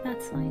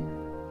 That's fine.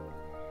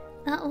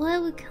 That way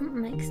we can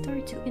make star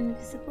 2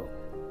 invisible.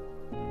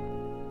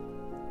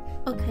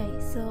 Okay,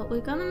 so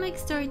we're gonna make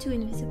star 2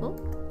 invisible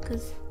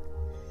because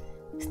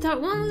star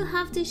 1 will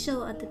have to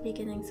show at the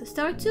beginning. So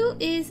star 2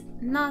 is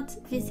not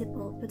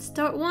visible, but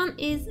star 1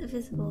 is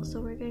visible. So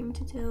we're going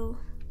to do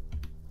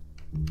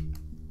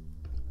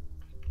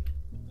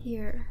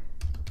here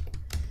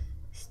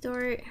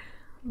star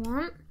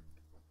 1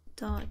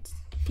 dot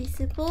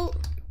visible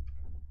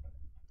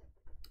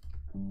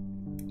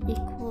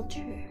equal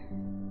true.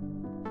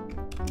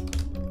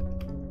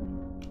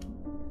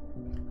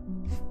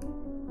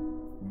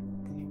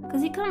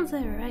 Because it comes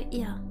there, right?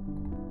 Yeah,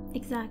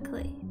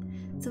 exactly.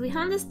 So we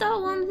have the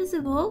star 1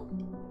 visible,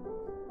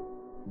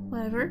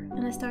 whatever,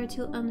 and the star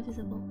 2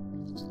 invisible.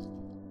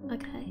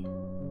 Okay.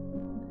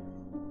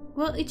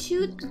 Well, it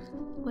should...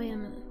 Wait a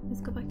minute,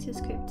 let's go back to the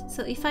script.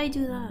 So if I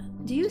do that,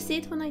 do you see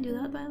it when I do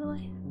that, by the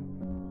way?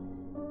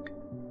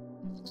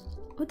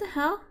 What the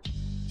hell?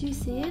 Do you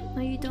see it?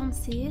 No, you don't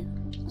see it?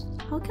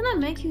 How can I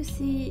make you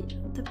see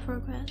the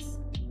progress?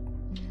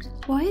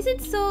 Why is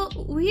it so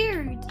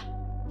weird?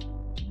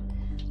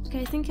 Okay,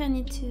 I think I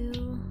need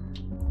to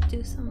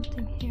do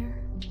something here.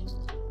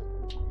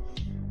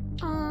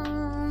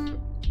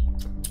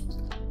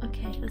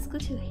 Okay, let's go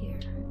to here.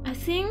 I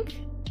think...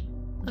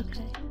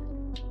 Okay.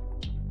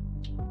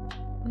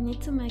 We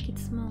need to make it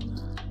smaller.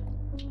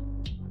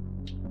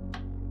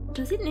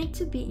 Does it need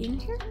to be in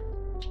here?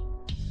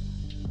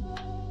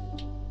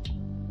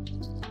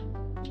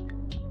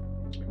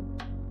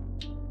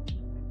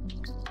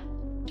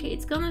 Okay,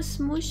 it's gonna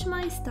smoosh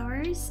my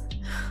stars.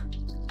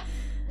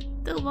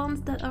 The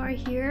ones that are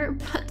here,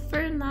 but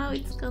for now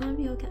it's gonna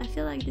be okay. I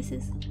feel like this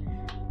is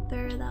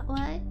better that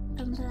way,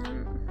 and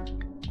then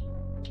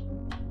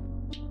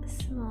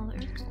smaller,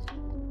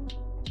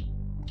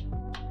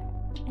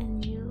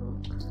 and you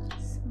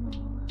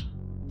smaller,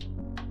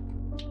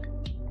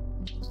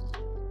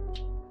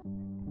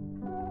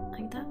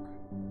 like that.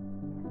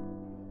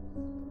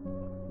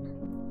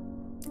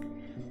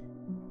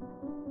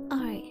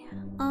 Alright,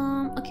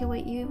 okay,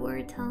 wait, you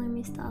were telling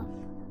me stuff.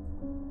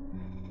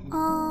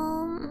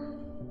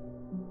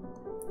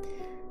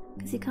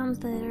 Because it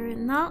comes later.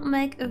 Now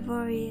make a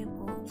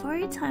variable.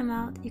 Var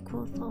timeout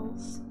equal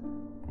false.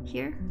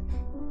 Here.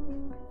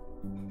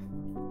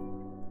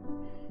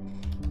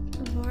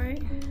 Var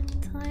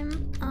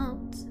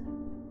timeout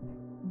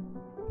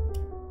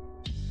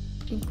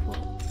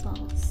equal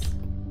false.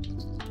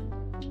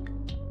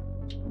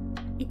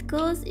 It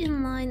goes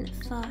in line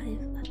 5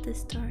 at the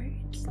start.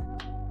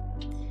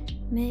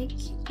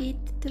 Make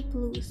it the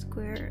blue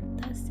square.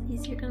 That's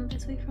easier and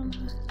best way from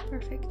her.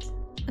 Perfect.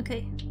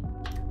 Okay.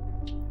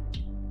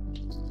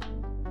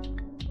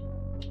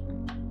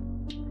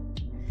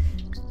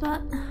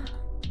 But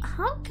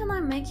how can I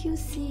make you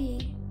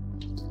see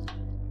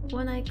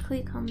when I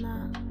click on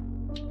that?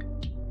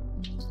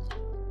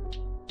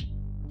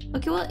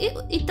 Okay, well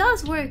it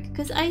does work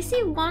because I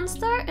see one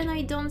star and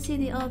I don't see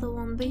the other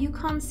one, but you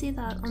can't see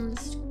that on the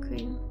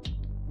screen.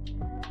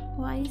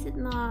 Why is it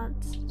not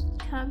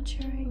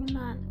capturing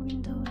that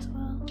window as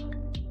well?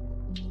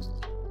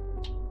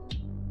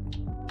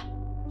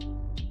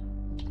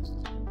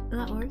 Will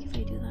that work if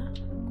I do that?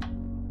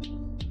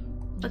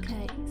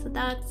 Okay, so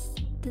that's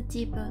the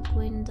debug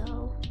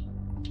window.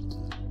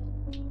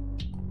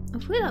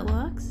 Hopefully that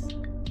works.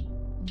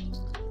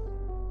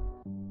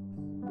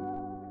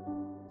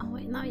 Oh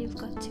wait, now you've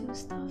got 2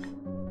 stuff.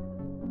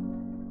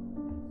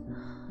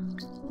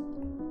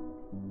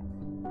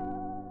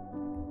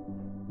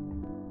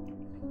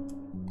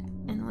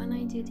 And when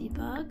I do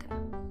debug,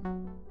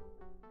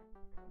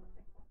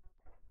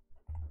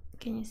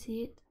 can you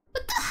see it?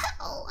 What the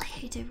hell? I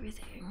hate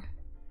everything.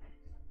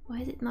 Why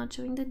is it not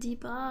showing the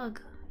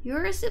debug?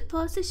 You're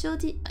supposed to show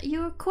the...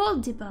 You're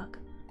called debug.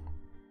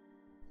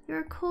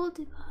 You're called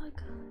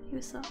debug.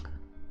 You suck.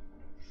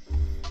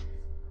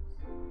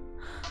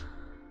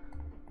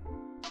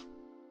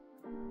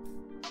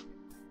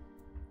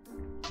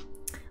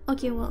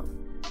 Okay, well,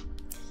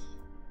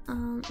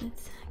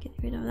 let's get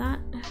rid of that.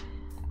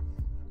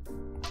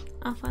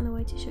 I'll find a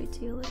way to show it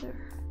to you later.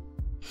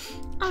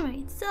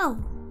 Alright,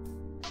 so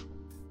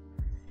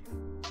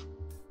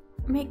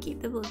make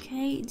it double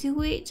okay. Do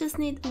we just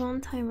need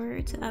one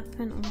timer to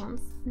happen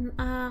once?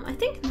 I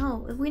think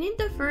no. We need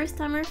the first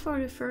timer for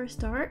the first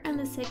star and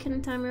the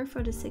second timer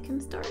for the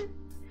second star.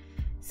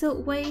 So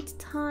wait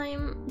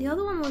time, the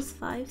other one was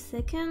 5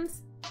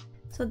 seconds,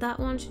 so that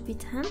one should be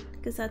 10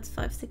 because that's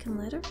 5 seconds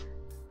later.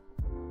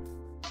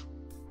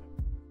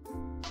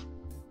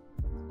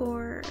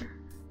 Or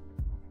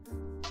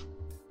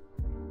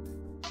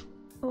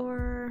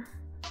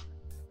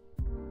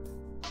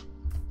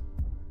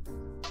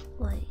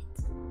wait,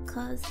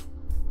 cause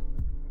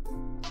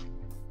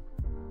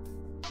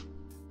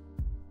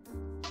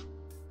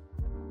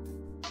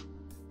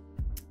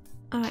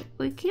alright,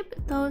 we keep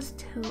those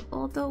 2,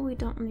 although we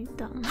don't need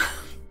them.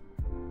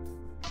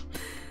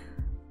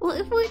 Well,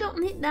 if we don't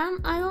need them,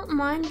 I don't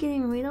mind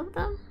getting rid of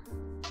them.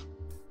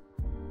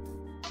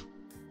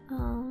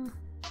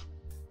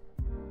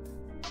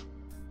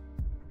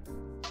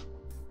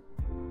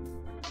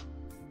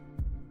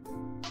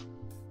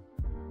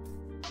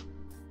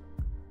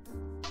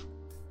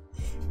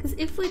 Because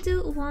if we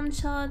do one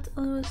shot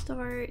auto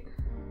start,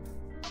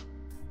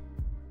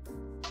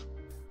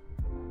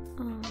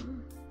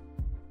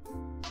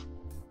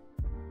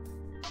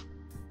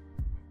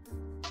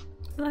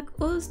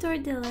 like auto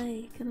start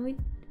delay, can we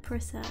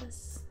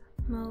process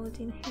mode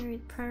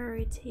inherit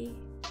priority?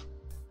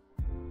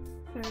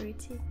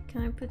 Priority.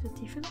 Can I put a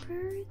different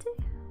priority?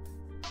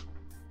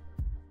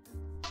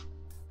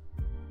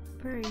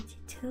 Priority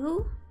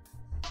 2,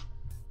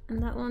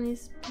 and that one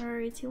is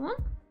priority 1.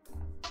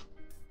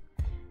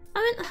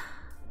 I mean,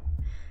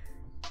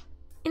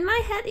 in my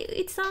head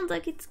it sounds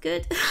like it's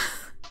good,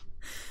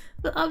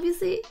 but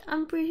obviously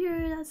I'm pretty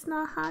sure that's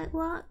not how it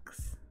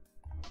works.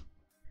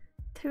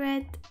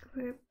 Thread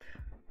group.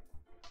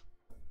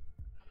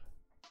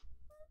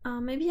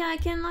 Maybe I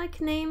can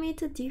like name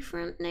it a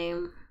different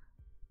name.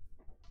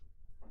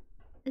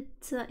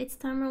 It's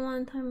timer 1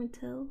 and timer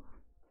 2.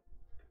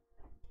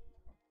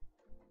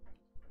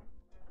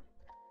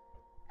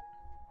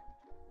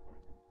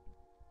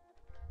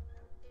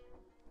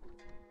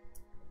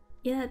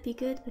 Yeah, that'd be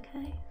good.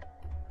 Okay.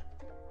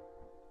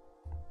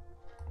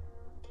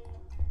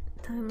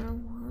 Timer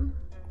 1.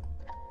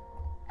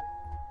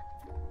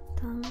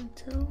 Timer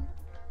 2.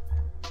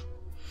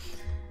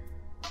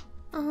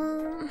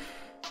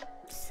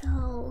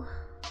 So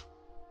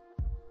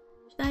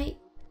should I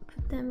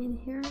put them in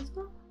here as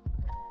well?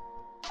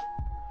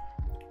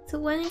 So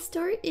when it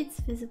starts,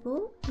 it's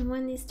visible, and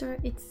when it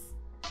starts, it's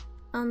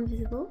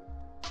invisible.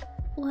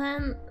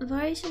 When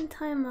variation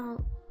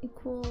timeout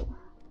equal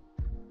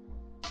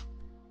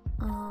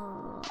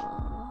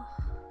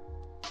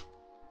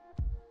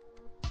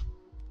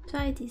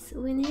try this.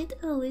 We need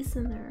a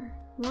listener.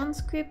 One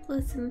script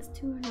listens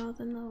to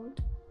another node.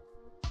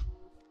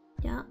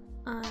 Yeah,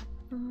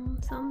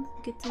 sounds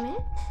good to me.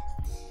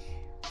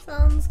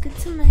 Sounds good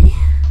to me.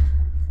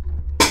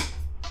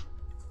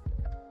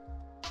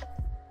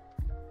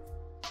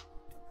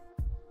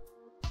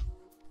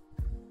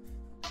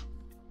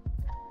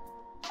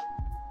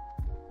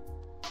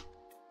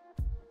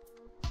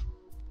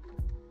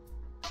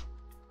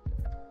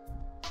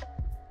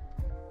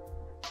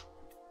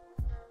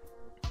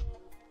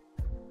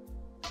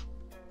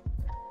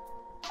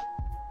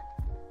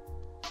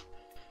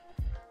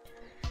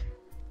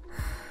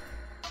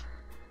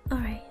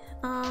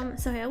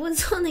 Sorry, I was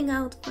zoning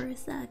out for a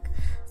sec.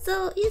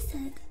 So you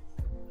said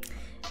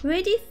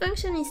ready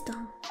function is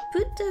done.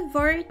 Put the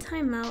var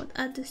timeout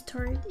at the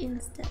start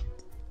instead.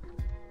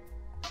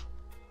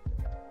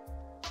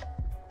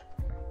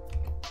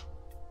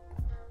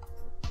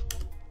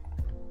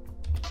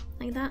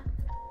 Like that.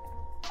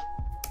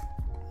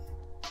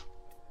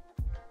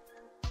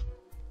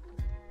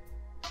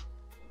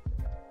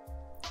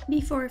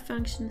 Before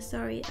function,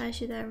 sorry, I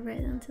should have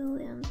read until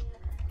the end.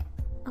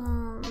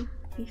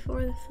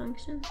 Before the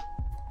function.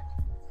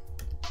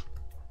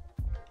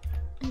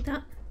 Like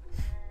that.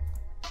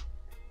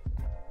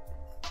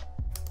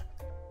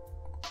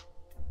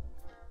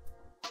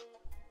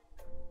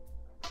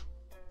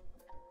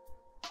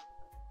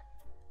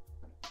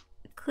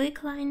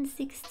 Click line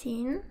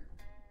 16.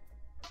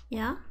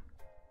 Yeah.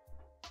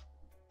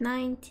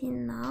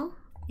 19 now.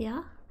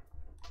 Yeah.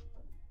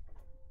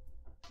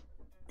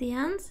 The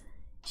end.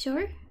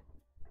 Sure.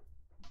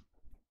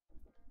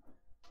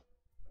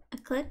 A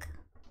click.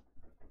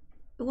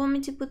 You want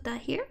me to put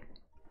that here?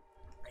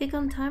 Click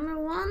on timer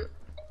 1.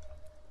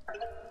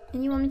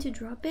 And you want me to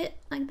drop it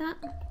like that?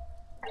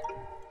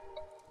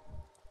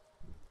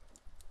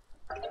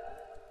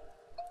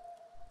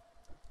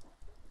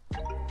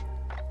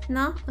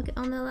 No? Okay,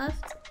 on the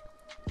left.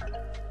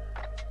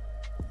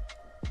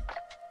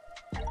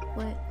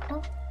 Wait,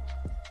 oh.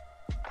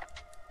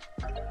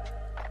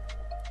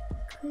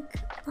 Click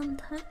on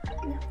time.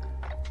 Yeah.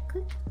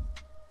 Click.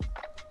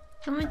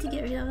 You want me to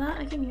get rid of that?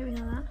 I can get rid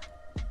of that.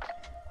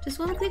 Just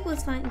one click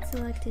was fine, it's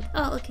selected.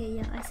 Oh, okay,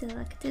 yeah, I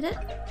selected it.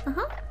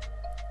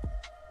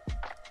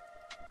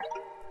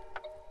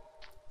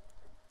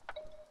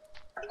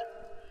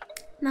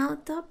 Now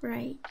top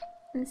right,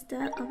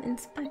 instead of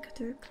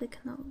inspector, click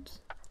nodes.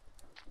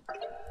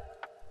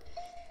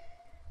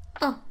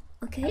 Oh,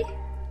 okay.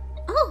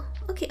 Oh,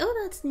 okay, oh,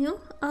 that's new.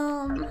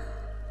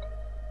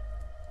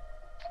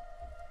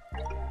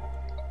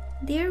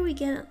 There we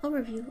get an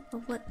overview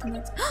of what the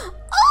nodes.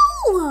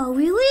 Oh,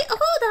 really? Oh,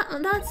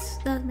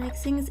 that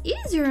makes things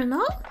easier,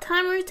 no?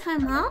 Timer,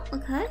 timeout,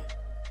 okay.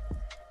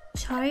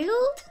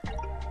 Child.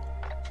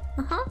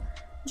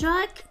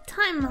 Drag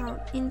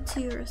timeout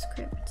into your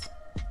script.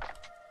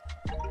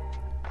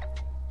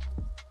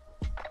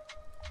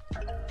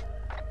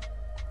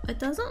 It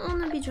doesn't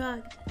want to be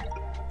dragged.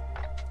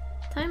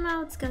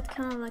 Timeout's got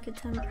kind of like a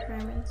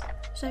temperament.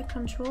 Should I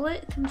control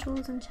it?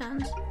 Controls and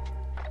change.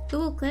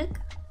 Double click.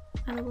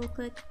 I double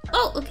click.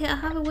 Oh, okay, I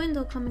have a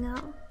window coming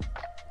out.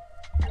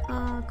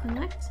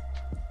 Connect.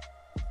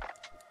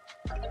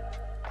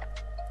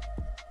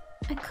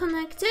 I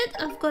connected.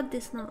 I've got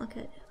this now.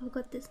 Okay, I've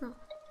got this now.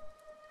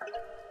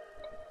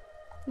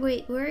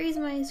 Wait, where is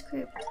my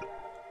script?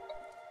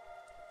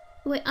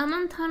 Wait, I'm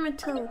on timer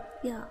 2.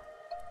 Yeah.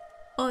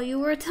 Oh, you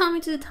were telling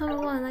me to do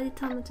timer 1 and I did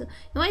timer 2.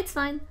 No, it's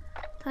fine.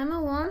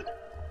 Timer 1.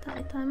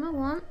 Timer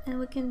 1, and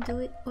we can do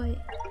it. Wait.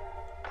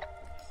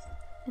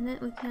 And then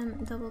we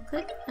can double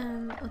click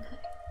and okay.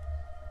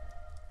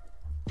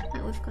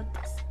 And we've got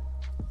this.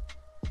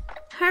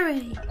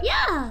 Hooray!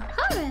 Yeah!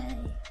 Hooray!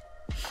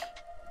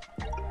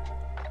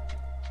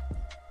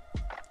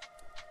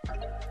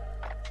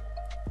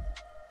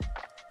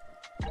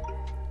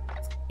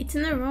 It's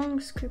in the wrong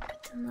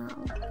script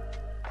now.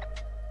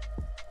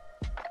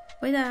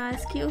 Wait, I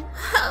ask you?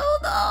 Oh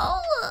no!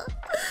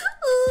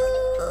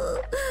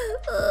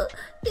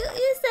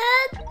 You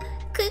said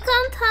click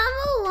on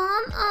timer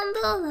 1 on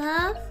the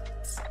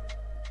left.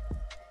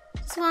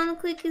 Just one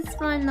click is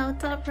fine now.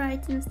 Top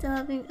right instead of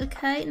having.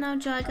 Okay, now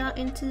drag out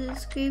into the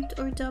script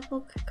or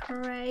double click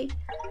array.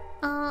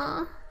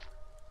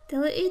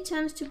 Delete it,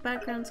 change to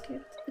background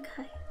script.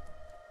 Okay.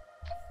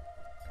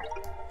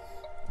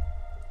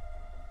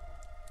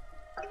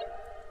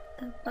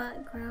 A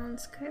background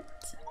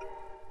script.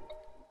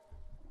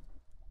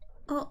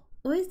 Oh,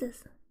 what is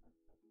this?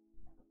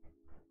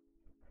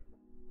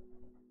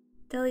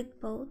 Delete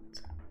both.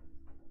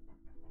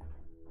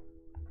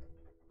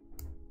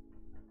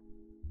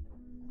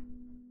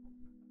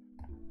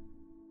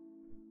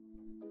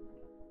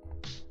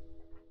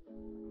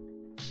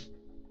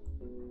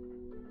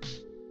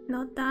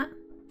 Not that.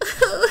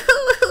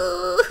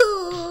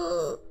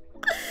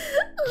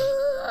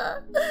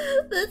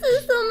 This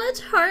is so much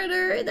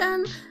harder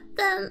than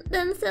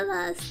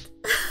Celeste.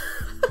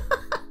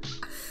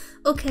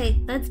 Okay,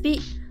 let's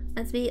be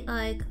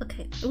like,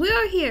 okay, we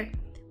are here.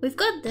 We've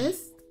got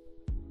this.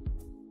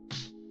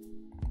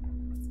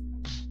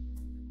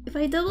 If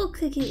I double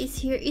click it, it's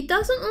here. It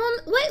doesn't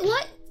want. Wait,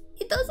 what?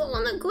 It doesn't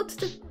want to go to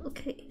the.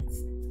 Okay,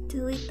 let's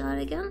delete that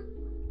again.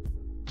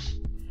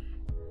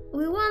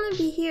 We want to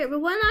be here, but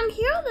when I'm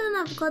here, then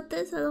I've got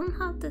this. I don't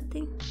have the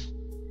thing.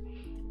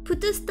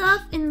 Put the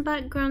stuff in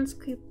background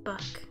script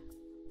back.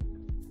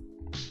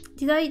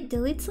 Did I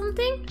delete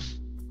something?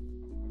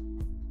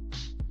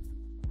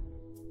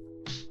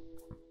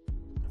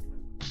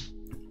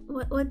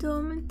 What do I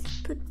want to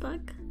put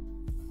back?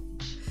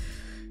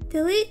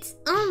 Delete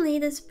only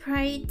the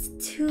sprite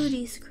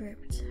 2D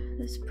script.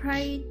 The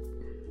sprite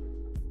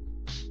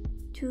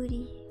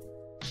 2D.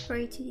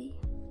 Sprite 2D.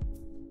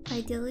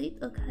 I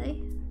delete,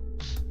 okay.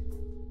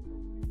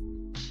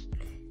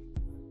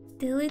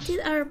 Deleted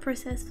our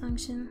process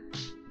function,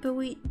 but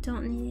we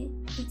don't need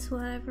it. It's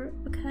whatever,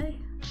 okay.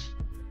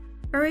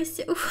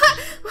 Orestia,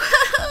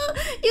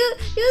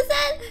 you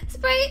said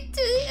sprite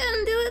 2D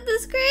and delete the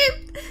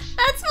script.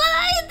 That's what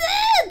I did.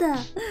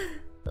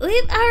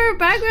 Leave our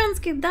background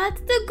script.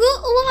 That's the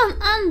good one.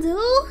 Undo.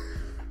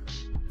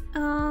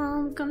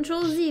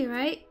 Control Z,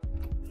 right?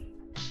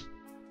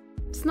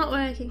 It's not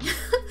working.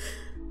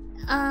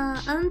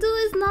 Undo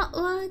is not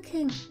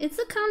working. It's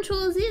a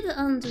Control Z to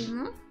undo,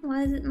 no?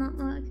 Why is it not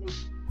working?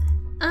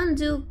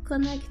 Undo,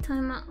 connect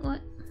timeout,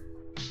 what?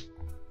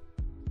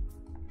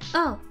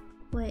 Oh,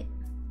 wait.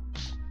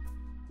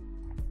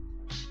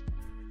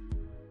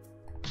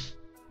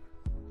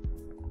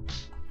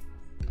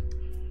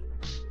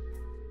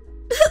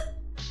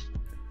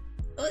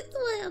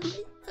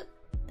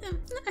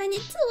 I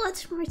need to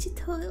watch more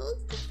tutorials,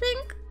 I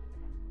think.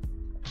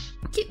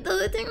 Keep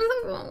deleting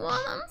the wrong one,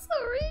 I'm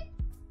sorry.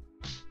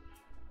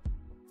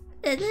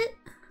 Edit.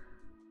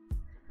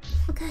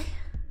 Okay.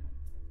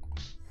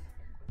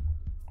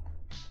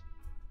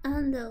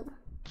 Undo.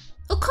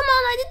 Oh, come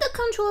on, I did the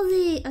Control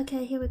Z.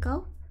 Okay, here we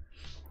go.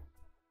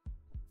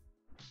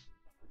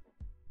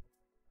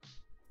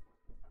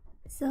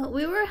 So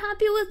we were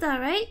happy with that,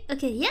 right?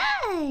 Okay,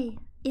 yay!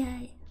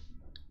 Yay.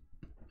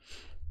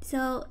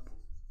 So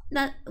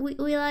that we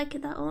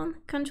like that one.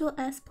 Control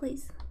S,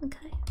 please.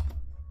 Okay.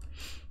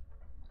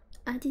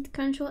 I did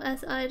Control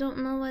S. I don't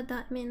know what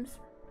that means.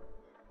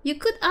 You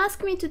could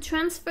ask me to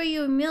transfer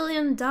you $1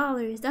 million.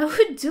 That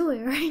would do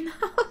it right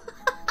now.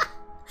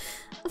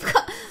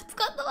 I've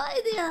got no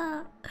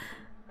idea.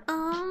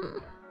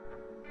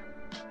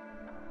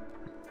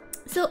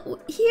 So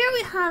here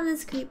we have the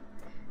script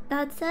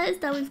that says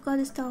that we've got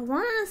a star 1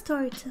 and a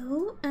star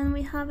 2, and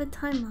we have a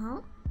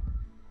timeout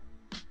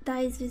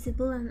that is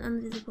visible and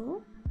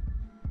invisible.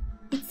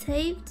 It's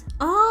saved.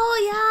 Oh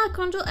yeah,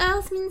 Control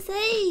S means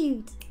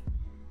saved.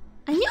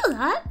 I knew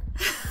that.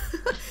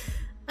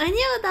 I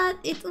knew that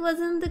it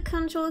wasn't the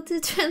control to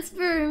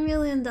transfer $1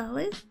 million.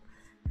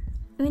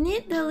 We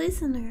need the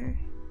listener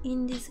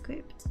in this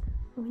script.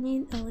 We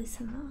need a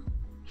listener.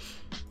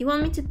 You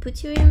want me to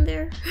put you in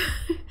there?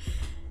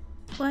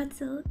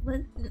 What?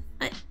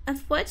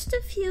 I've watched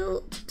a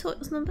few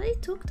tutorials. Nobody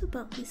talked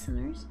about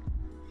listeners.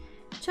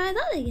 Try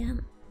that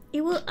again.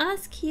 It will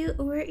ask you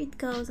where it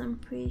goes, I'm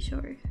pretty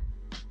sure.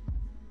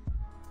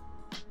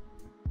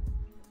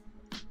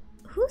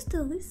 Who's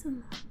the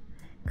listener?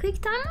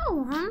 Click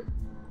timer 1.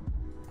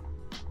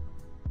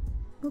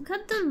 Look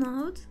at the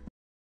node.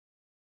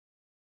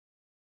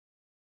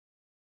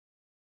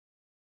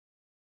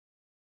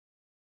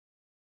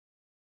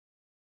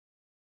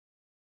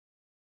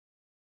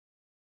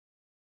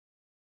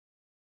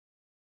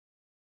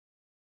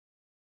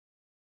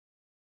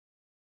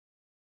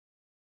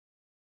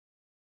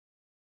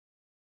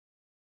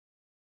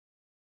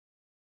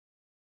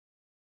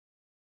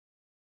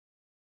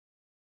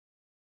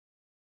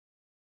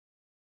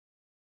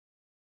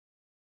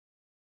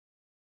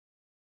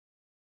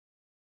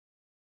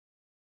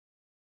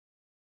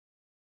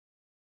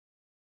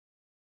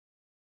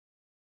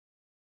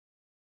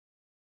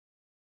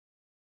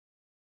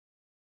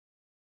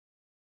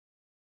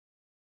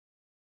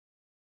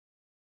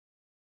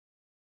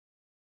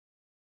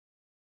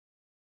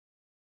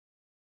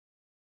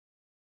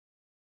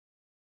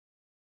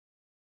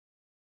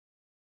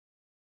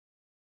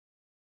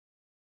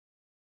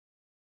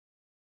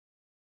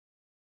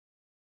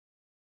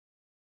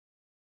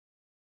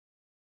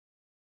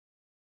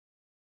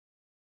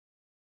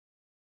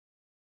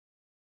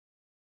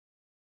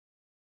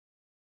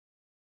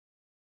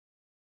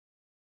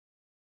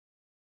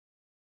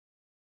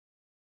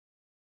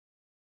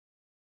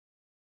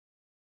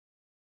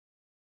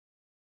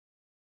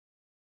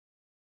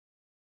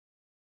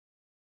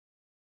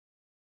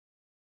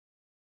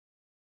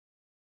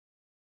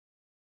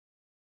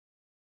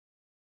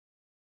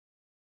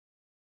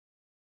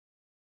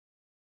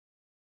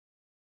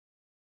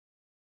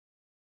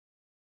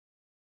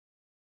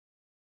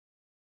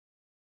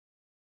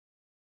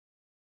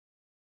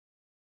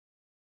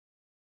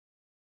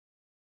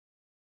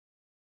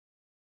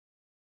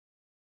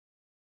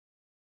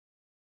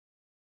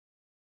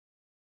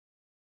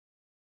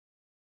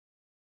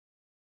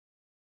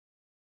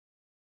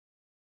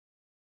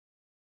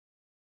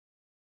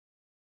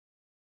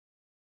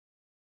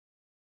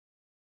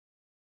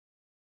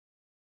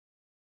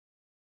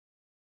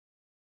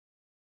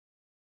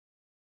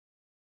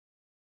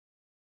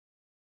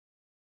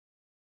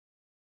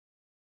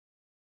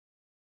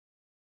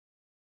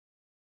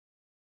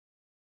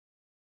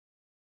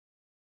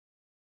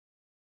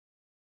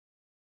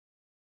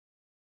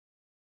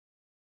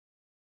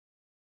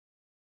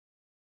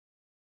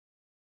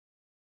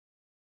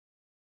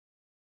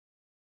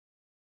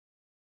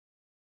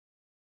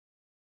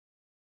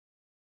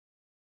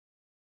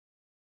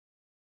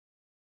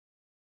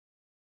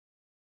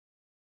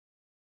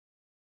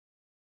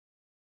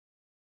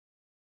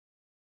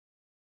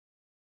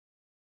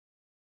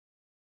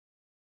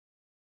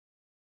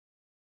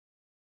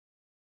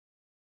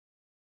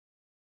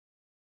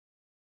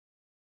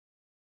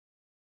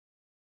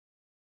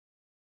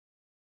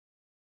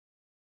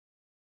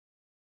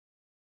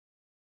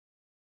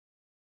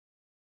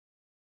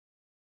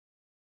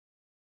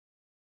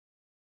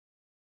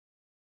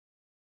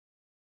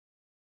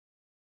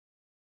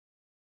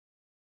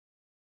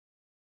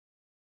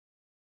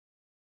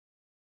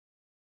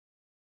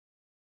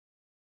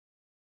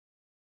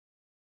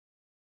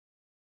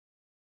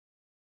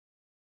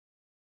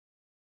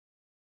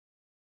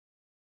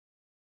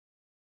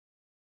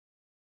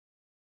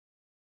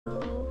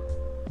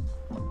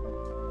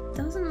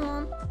 Doesn't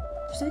want.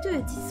 Should I do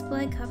a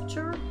display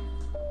capture?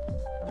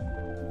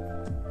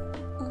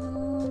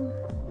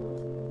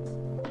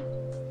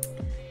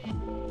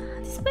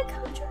 Display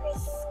capture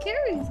is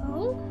scary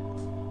though.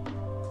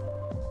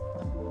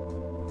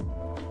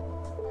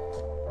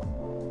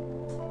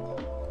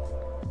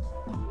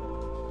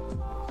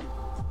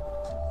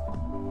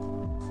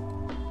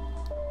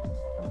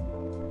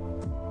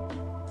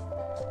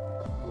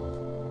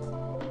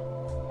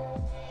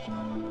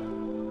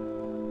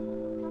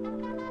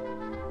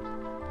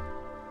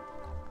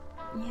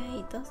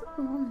 Doesn't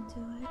want to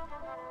do it.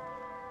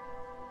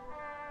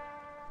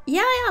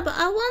 Yeah, but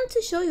I want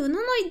to show you. No,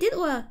 it did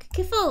work.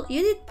 Kifel,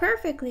 you did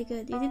perfectly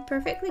good. You did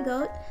perfectly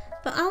good.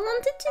 But I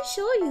wanted to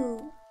show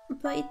you.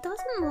 But it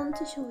doesn't want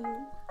to show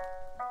you.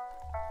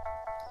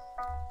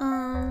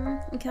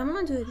 Okay, I'm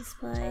gonna do a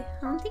display.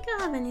 I don't think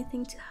I have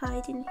anything to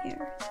hide in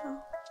here, so.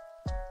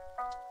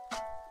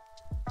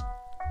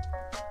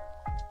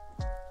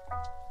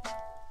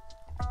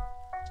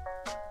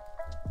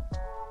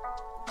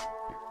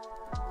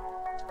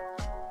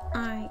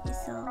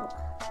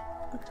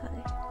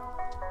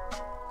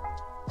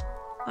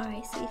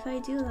 Alright, so if I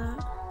do that,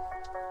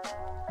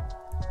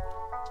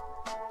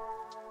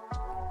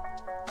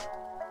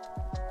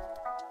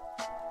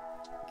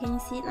 can you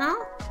see it now?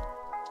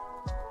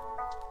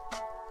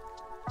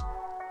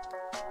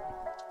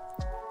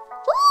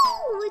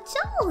 Ooh, it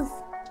shows!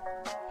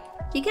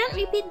 You can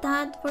repeat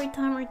that for a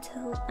time or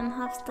two and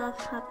have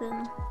stuff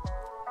happen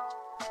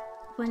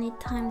when it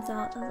times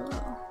out as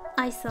well.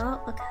 I saw,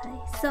 okay,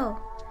 so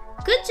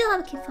good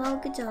job,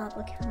 Kifal, good job.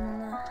 Okay, I'm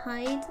gonna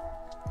hide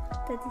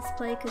the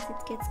display because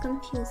it gets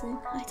confusing.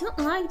 I don't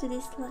like the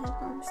display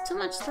one. There's too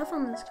much stuff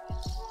on the screen.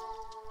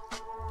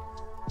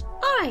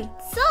 Alright,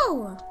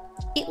 so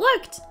it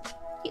worked.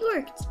 It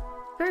worked.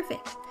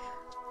 Perfect.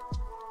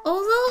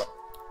 Although,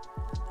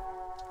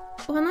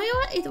 well, no, you know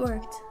what? It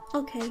worked.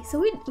 Okay, so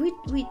we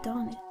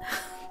done it.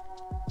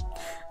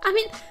 I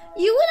mean,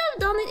 you would have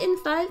done it in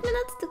 5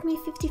 minutes. It took me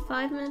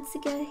 55 minutes to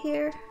get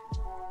here.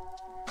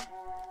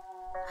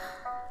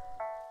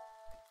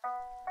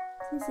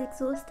 This is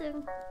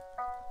exhausting.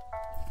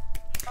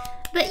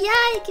 But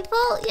yay,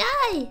 Kifol,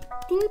 yay!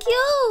 Thank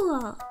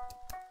you!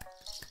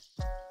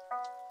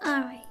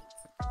 Alright.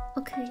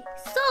 Okay,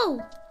 so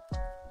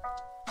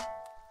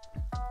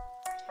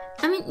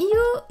I mean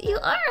you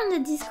are on the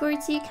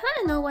Discord, so you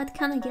kinda know what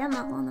kind of game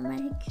I wanna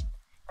make.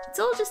 It's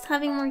all just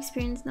having more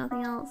experience,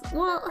 nothing else.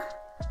 Well,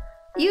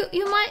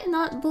 you might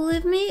not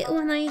believe me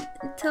when I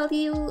tell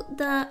you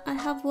that I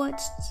have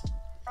watched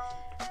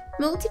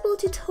multiple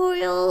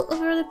tutorials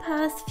over the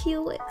past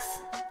few weeks.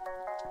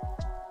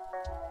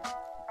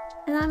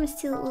 And I'm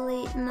still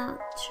really not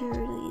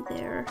truly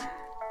there.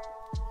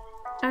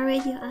 I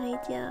read your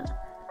idea.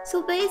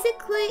 So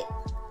basically,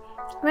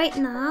 right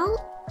now,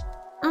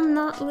 I'm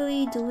not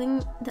really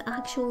doing the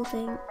actual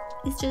thing.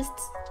 It's just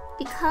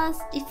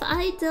because if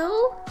I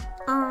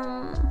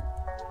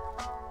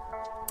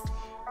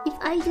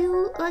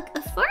do like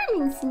a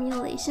farming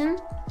simulation,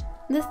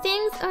 the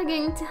things are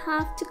going to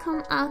have to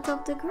come out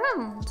of the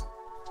ground.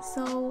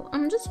 So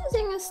I'm just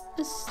using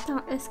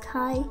a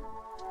sky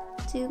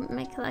to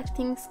make like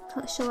things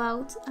show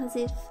out as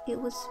if it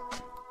was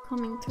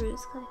coming through the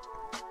sky.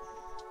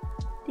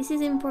 This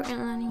is important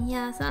learning,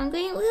 yeah, so I'm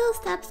going little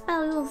steps by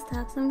little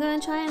steps. I'm gonna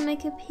try and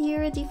make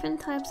appear different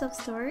types of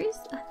stories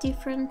at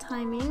different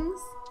timings.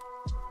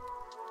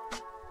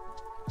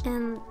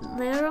 And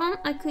later on,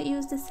 I could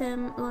use the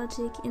same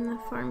logic in the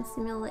farm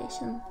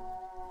simulation.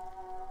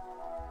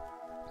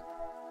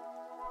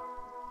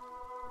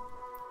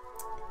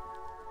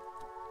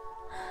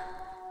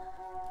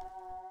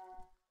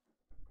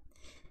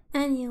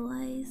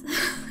 Anyways,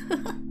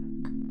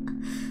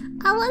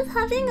 I was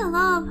having a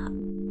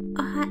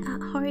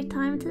hard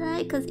time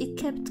today because it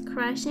kept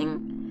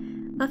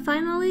crashing, but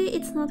finally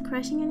it's not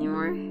crashing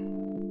anymore.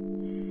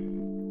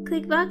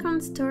 Click back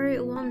on story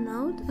 1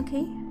 node,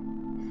 okay.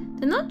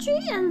 The node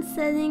tree and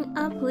setting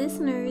up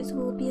listeners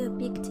will be a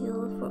big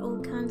deal for all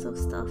kinds of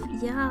stuff.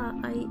 Yeah,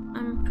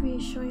 I'm pretty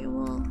sure it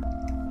will.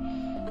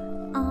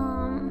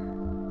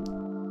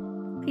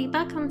 Click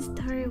back on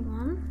story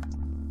 1.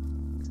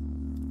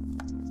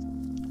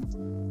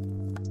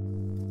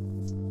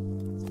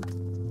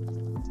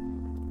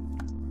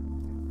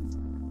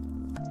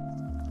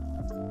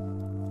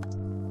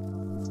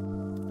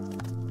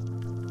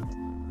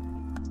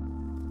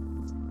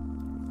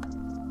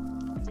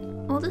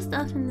 All the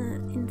stuff in the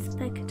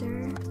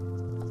inspector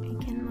you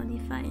can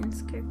modify in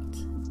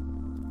script.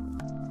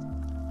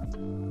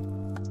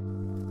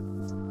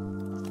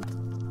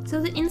 So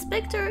the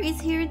inspector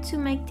is here to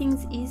make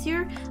things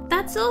easier.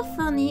 That's so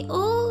funny.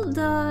 All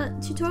the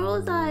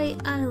tutorials I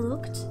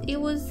looked,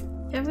 it was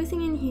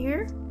everything in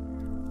here.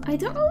 I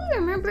don't really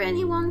remember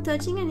anyone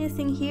touching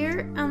anything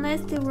here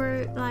unless they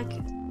were like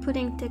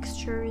putting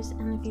textures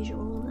and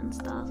visuals and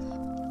stuff.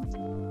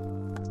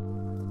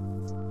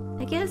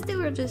 I guess they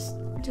were just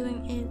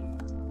doing it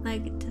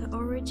like the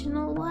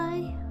original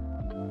way.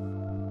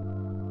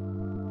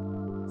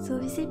 So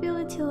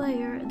visibility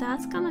layer,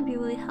 that's gonna be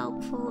really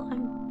helpful. I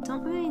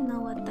don't really know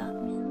what that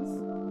means.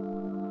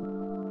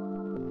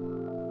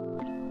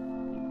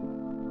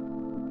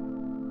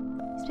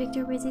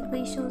 Inspector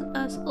basically shows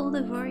us all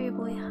the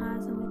variable it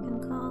has and we can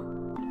call.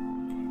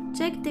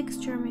 Check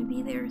texture,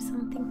 maybe there's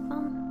something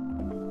fun.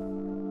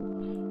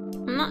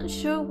 I'm not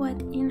sure what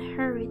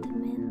inherit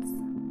means.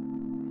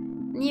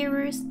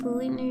 Nearest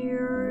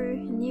linear,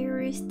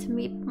 nearest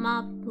map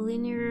map,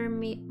 linear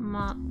map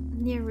map,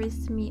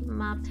 nearest map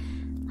map,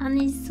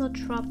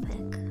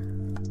 anisotropic.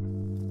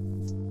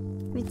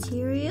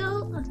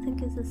 Material, I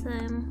think it's the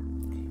same.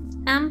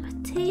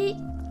 Empty,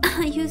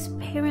 use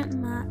parent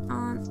mat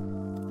on.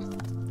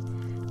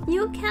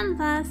 New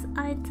canvas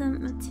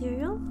item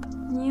material,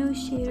 new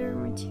shader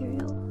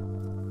material.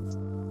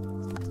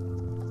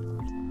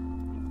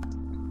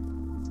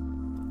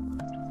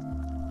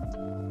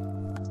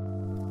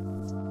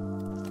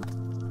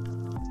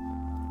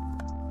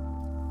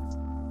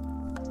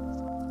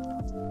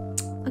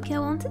 Okay, I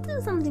want to do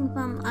something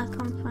fun. I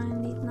can't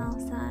find it now,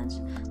 Saj.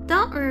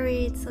 Don't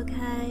worry, it's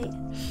okay.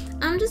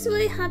 I'm just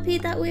really happy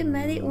that we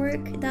made it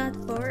work that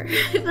far,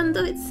 even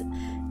though it's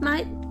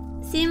might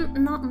seem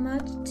not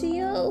much to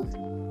you.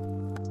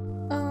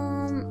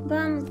 But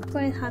I'm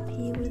quite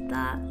happy with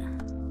that.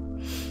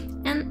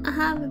 And I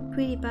have a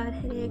pretty bad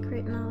headache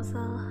right now, so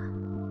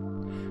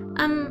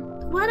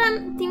what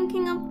I'm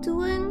thinking of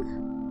doing.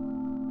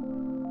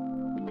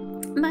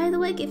 By the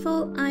way,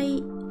 Gifo,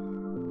 I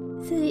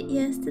said it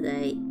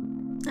yesterday,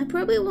 I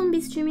probably won't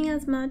be streaming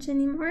as much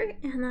anymore,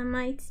 and I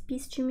might be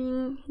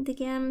streaming the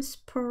game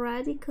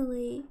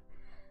sporadically,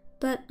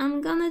 but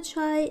I'm gonna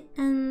try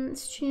and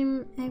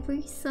stream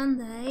every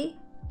Sunday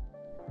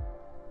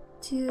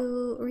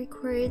to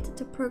record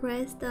the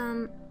progress that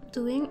I'm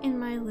doing in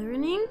my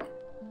learning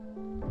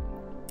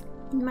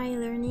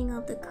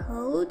of the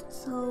code.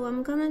 So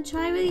I'm gonna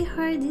try really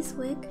hard this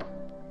week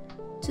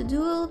to do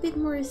a little bit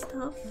more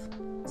stuff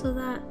so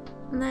that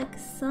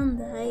next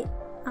Sunday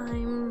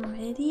I'm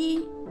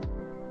ready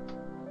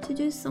to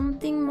do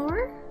something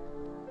more.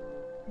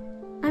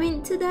 I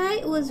mean,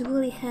 today was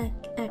really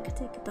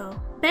hectic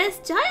though.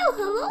 Best Gile,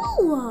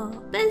 hello!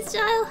 Best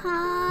Gile,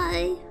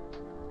 hi!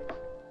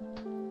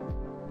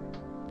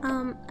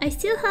 I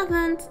still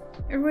haven't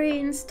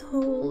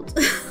reinstalled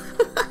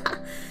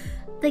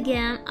the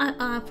game.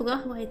 I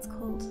forgot what it's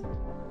called.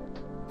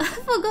 I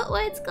forgot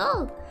what it's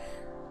called.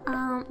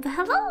 But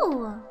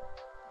hello!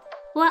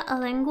 What a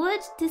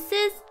language? This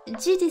is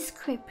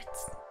GDScript.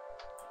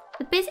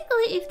 But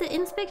basically, if the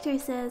inspector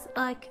says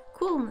like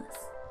coolness,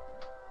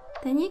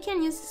 then you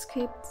can use the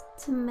script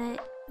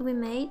we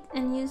made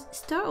and use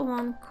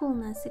 *1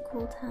 coolness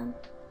equal 10.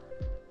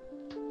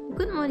 You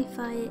could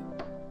modify it.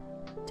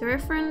 The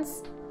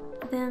reference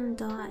then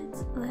died.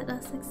 Let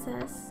us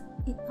access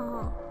it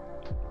all.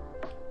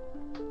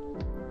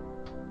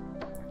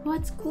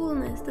 What's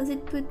coolness? Does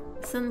it put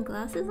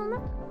sunglasses on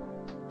it?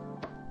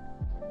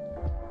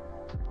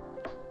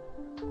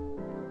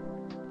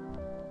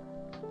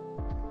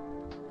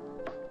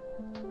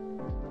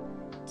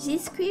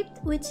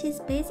 GScript, which is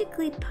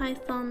basically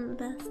Python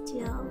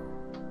Bestial.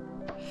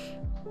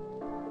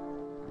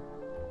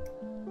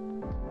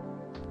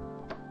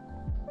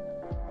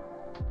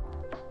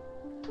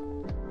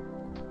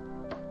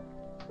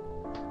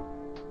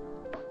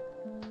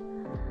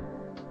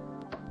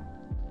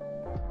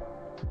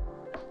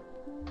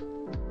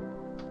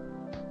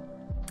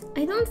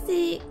 I don't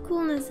see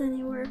coolness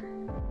anywhere.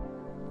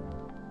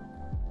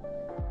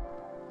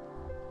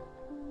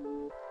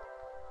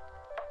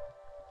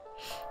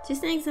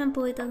 Just an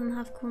example, it doesn't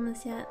have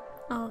coolness yet.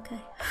 Oh, okay.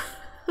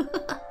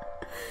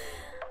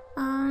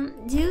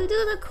 Do you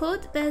do the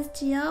code best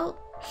GL?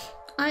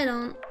 I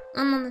don't.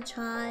 I'm gonna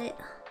try.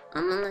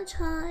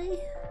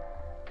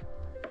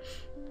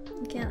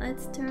 Okay,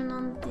 let's turn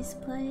on the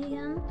display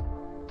again.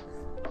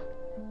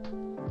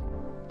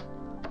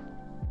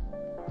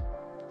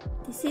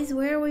 This is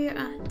where we're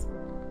at.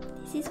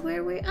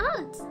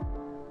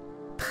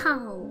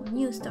 Pow!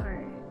 New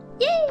star.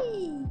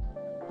 Yay!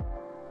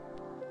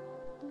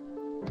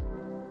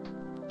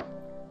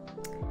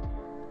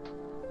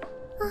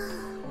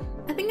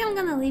 I think I'm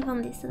gonna leave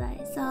on this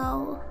today,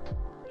 so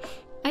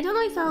I don't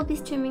know if I'll be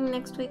streaming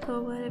next week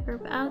or whatever,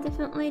 but I'll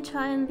definitely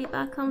try and be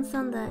back on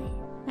Sunday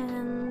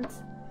and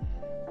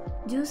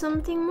do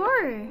something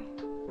more.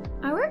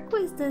 I work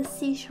with the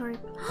C#.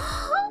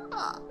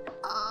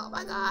 Oh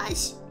my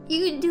gosh,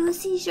 you do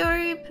C#.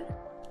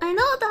 I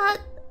know that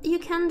you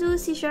can do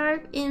C#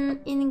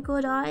 in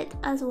Godot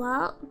as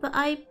well, but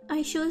I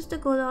choose the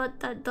Godot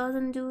that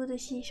doesn't do the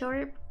C#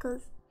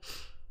 because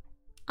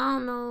I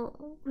don't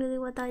know really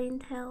what that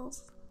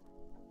entails.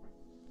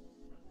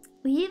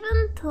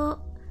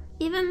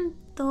 Even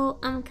though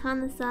I'm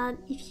kinda sad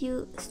if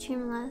you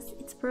stream less,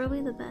 it's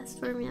probably the best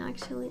for me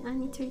actually. I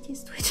need to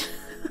reduce Twitch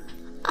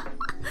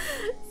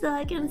so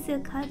I can still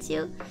catch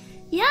you.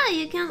 Yeah,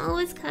 you can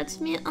always catch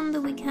me on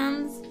the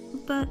weekends,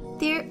 but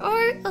there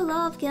are a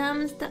lot of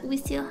games that we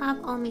still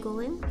have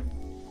ongoing.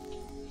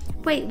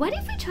 Wait, what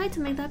if we try to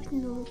make that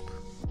in the loop?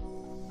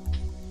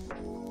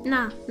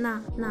 Nah.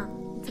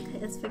 It's okay,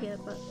 let's forget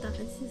about that.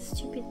 It's a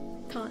stupid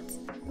thought.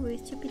 Really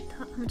stupid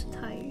thought. I'm too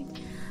tired.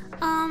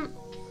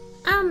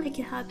 I'll make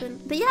it happen.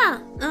 But yeah,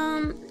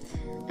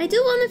 I do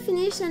want to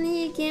finish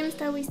any games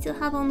that we still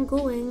have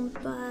ongoing,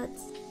 but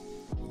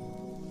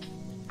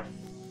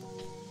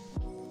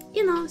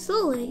you know,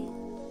 slowly.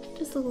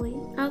 Just slowly.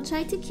 I'll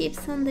try to keep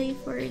Sunday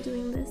for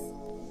doing this.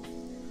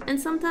 And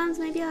sometimes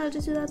maybe I'll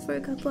just do that for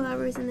a couple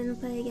hours and then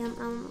play again. I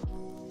don't know.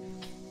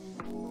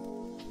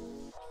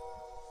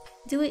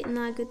 Do it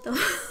not good though.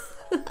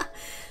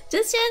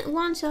 Just get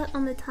one shot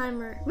on the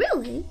timer.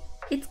 Really?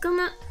 It's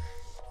gonna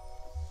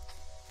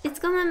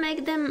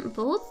make them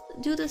both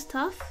do the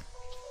stuff?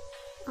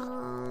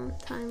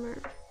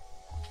 Timer.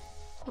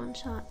 One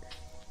shot.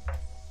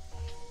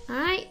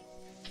 Alright.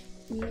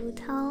 You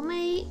tell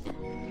me.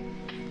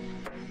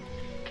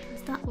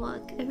 Does that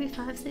work? Every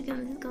 5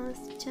 seconds it's gonna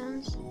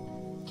change.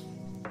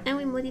 And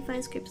we modify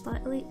script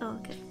slightly. Oh,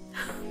 okay.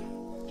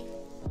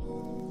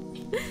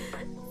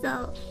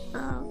 So,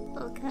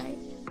 okay.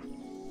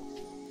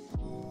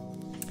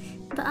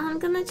 But I'm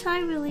gonna try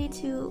really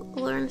to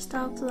learn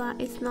stuff so that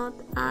it's not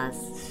as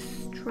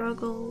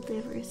struggled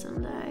every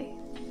Sunday.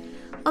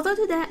 Although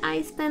today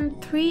I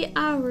spent 3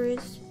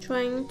 hours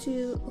trying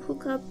to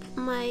hook up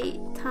my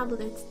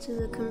tablet to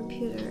the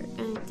computer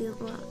and it didn't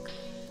work.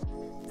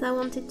 So I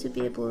wanted to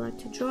be able like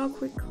to draw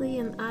quickly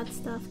and add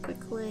stuff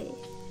quickly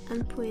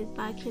and put it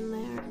back in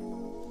there.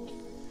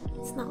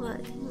 It's not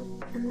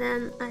working. And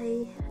then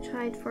I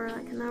tried for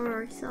like an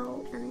hour or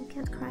so and it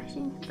kept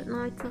crashing, but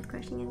now it's not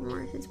crashing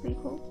anymore, so it's pretty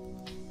cool.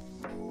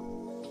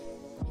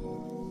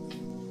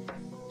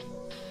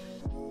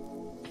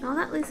 Now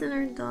that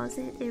listener does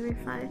it every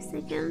 5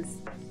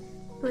 seconds,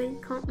 but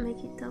it can't make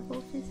it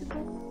double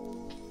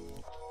visible.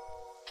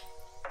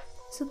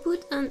 So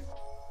put an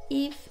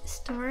if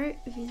star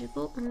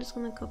visible. I'm just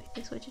gonna copy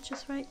paste what you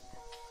just write.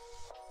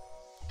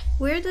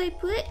 Where do I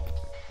put it?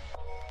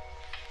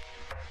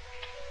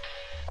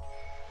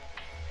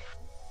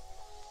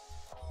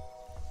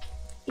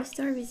 If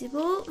star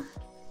visible.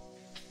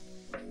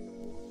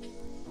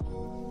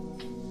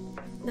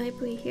 Do I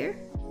put it here?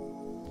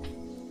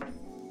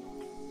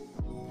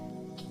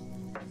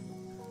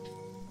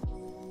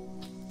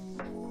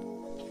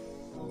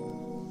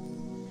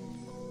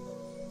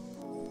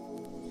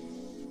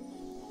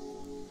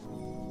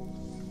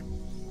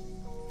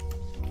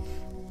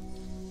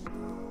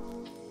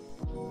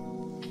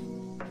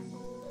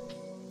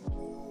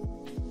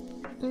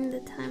 In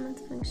the timeout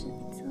function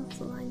itself,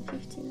 so line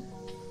 15.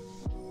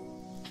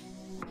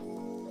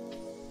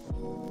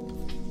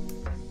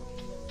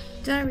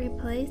 Do I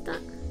replace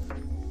that?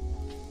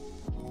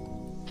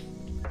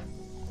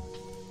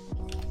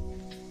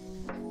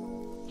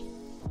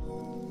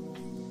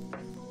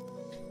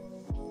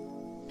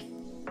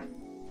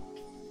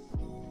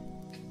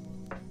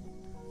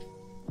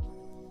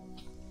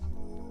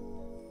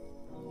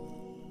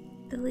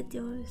 Delete the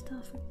other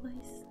stuff,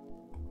 replace.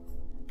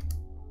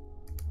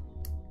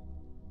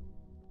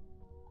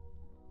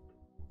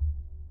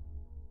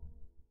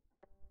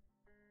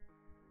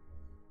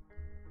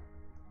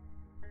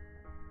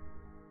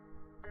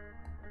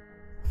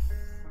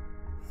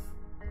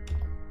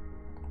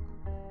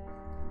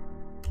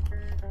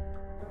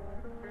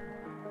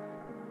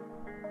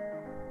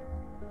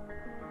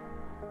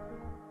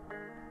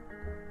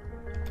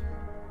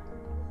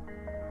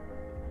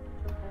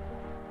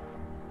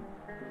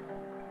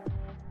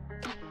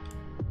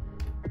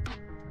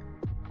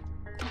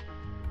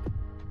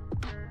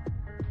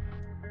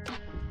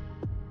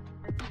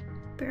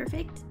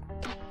 Perfect.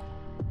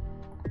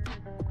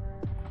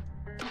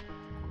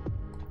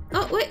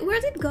 Oh, wait, where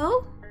did it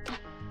go?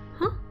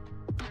 Huh?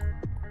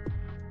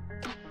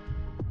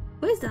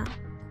 What is that?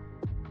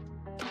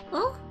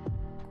 Oh?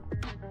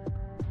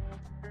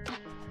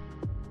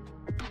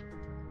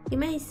 You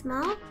may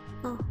smell?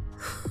 Oh.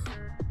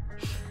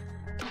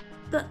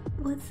 But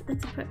what's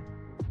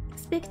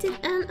expected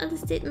end of the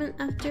statement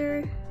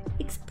after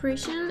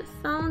expression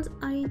found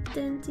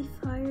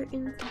identifier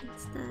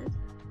instead.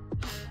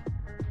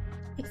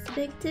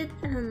 Expected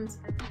and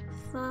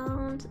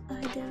found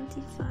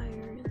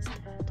identifier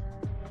instead.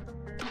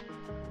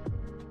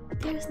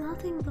 There's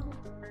nothing though.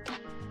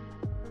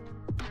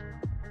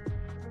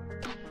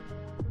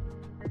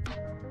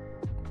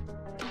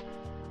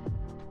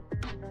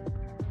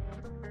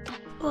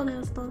 Oh,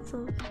 there's lots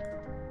of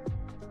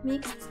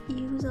mixed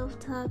use of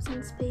tabs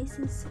and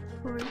spaces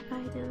for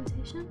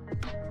indentation.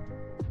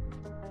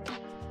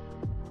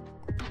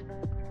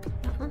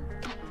 That one.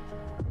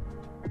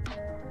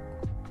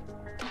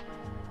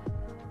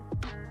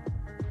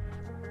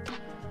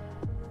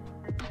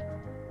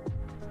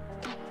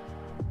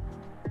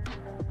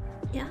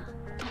 Yeah.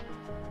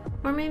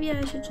 Or maybe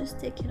I should just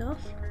take it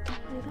off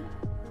like that.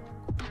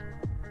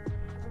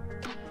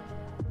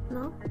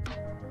 No?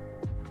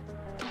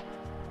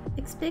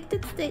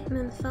 Expected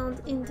statement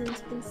found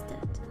indent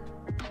instead.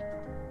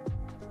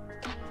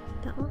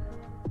 That one.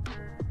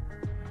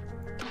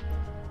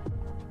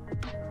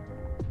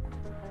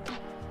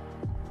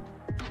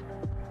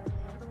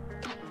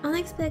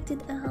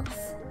 Unexpected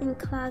else in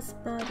class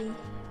body.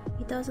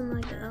 It doesn't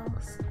like the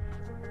else.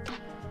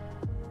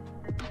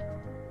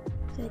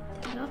 Should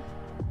I take it off?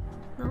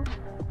 No?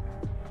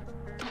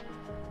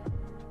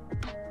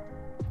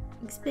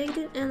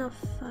 Expected end of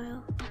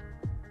file.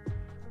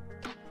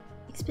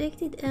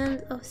 Expected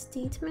end of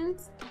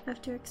statement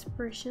after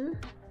expression.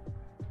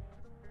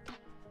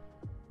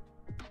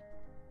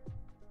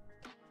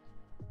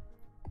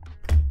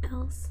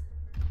 Else.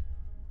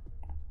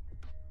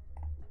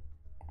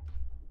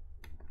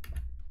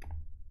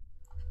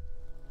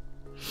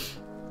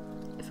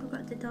 I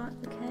forgot the dot,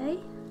 okay.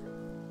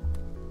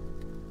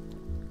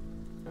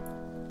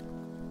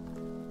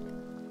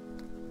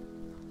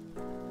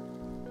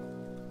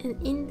 An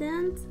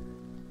indent,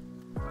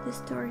 the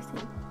story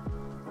thing.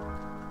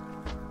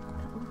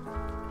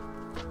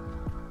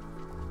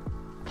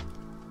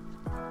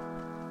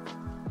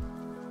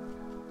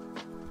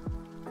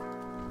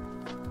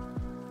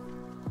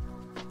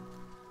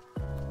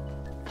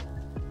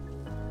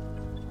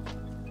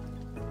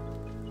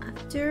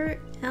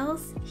 After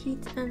else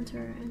hit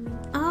enter. I mean,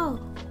 oh.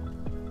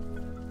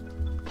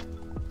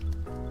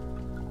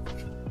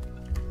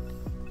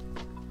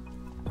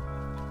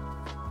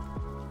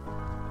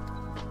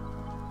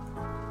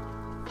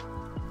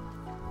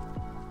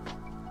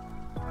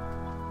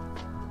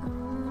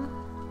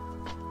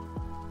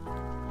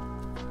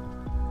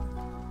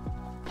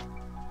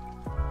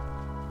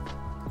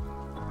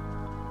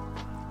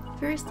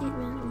 First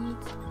statement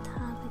needs a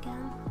tab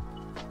again.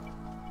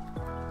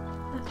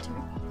 After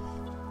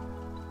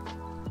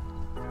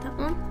that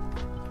one.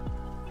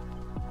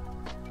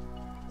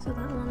 So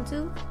that one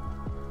too.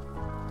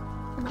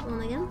 And that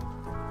one again.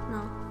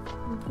 No,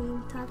 I'm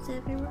putting tabs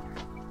everywhere.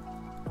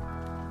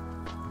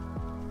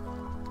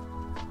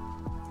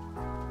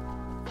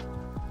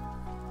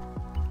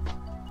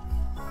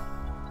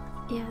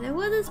 Yeah, there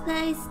was a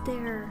space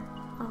there.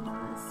 Oh,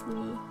 that's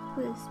me.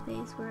 Put a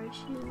space where I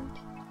shouldn't.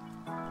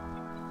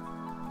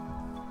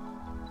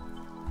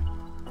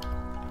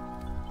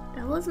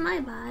 That was my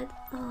bad.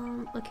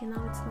 Okay,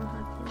 now it's not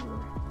happening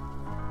anymore.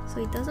 So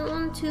he doesn't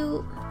want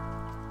to.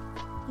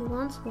 He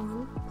wants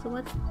one. So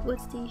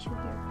what's the issue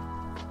here?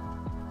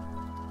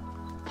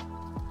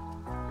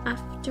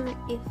 After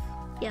if,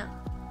 yeah,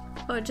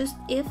 or just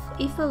if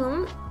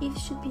alone. If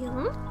should be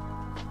alone.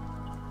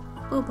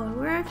 Oh boy,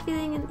 we're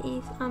feeling an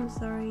if. I'm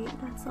sorry,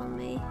 that's on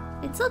me.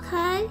 It's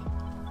okay.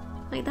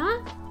 Like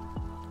that?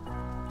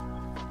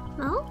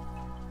 No?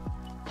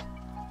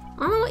 I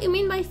don't know what you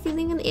mean by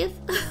feeling an if.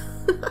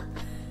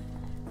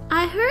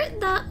 I heard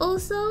that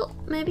also,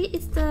 maybe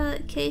it's the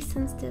case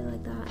sensitive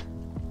like that.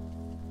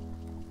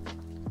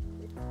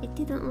 It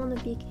didn't want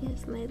a big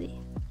if, maybe.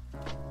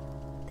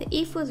 The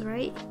if was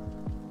right.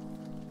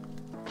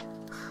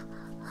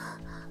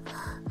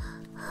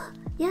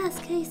 Yes,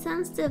 case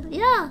sensitive.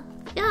 Yeah,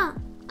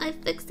 I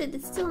fixed it.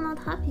 It's still not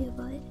happy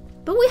about it.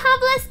 But we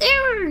have less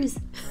errors!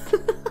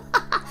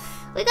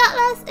 We got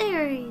less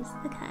errors.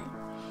 Okay.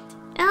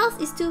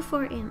 Else is 2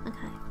 4 in.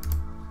 Okay.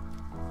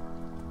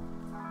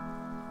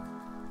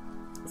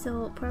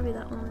 So probably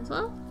that one as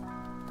well.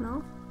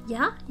 No?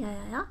 Yeah.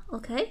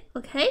 Okay.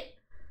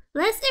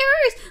 Less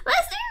errors!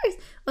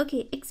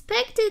 Okay,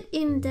 expected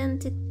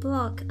indented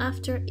block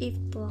after if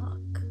block.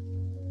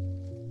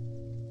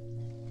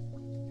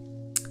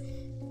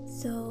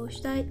 So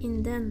should I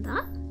indent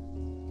that?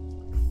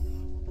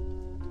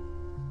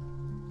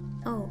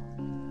 Oh.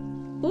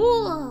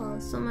 Oh,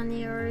 so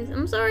many errors.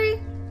 I'm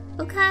sorry.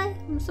 Okay,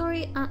 I'm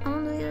sorry. I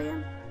won't do it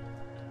again.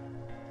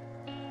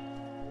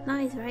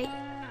 Nice, right?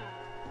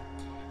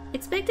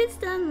 Expected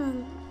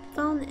statement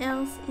found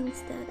else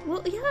instead.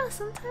 Well, yeah,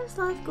 sometimes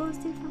life goes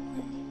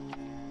differently.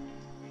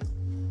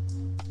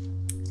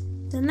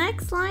 The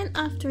next line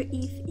after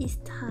if is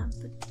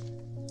tabbed.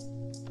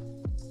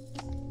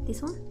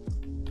 This one?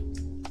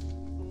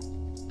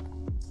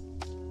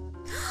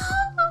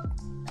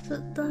 So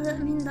does that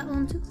mean that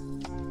one too?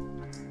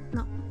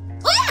 No.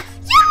 Oh yeah!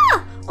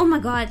 Yeah! Oh my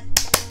god!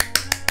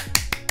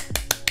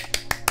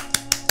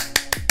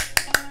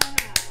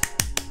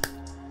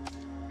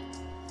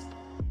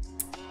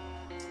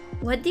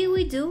 What did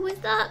we do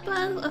with that?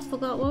 But I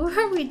forgot. What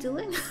were we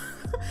doing?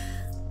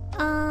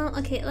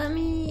 Okay, let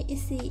me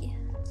see.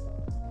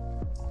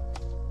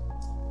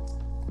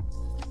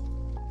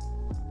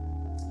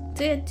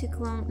 It took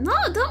long. No,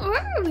 don't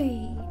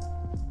worry.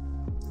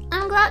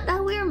 I'm glad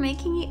that we're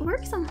making it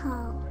work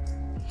somehow.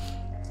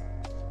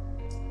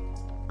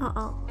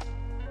 Uh-oh.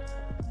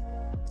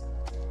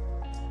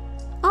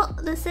 Oh,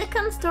 the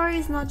second story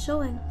is not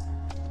showing.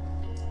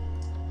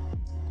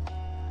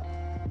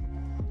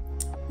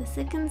 The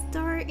second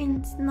star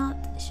is not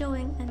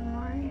showing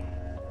anymore.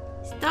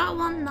 Star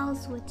 1 now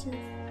switches.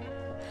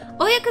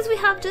 Oh yeah, because we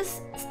have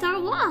just star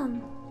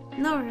 1.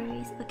 No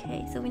worries.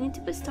 Okay, so we need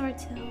to put star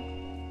 2.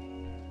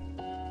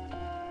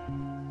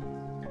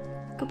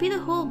 Copy the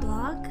whole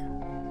block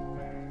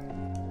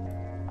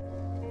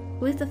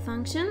with the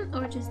function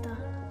or just that?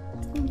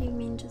 I think you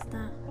mean just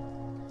that.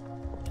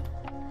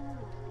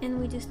 And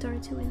we do star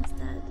 2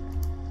 instead.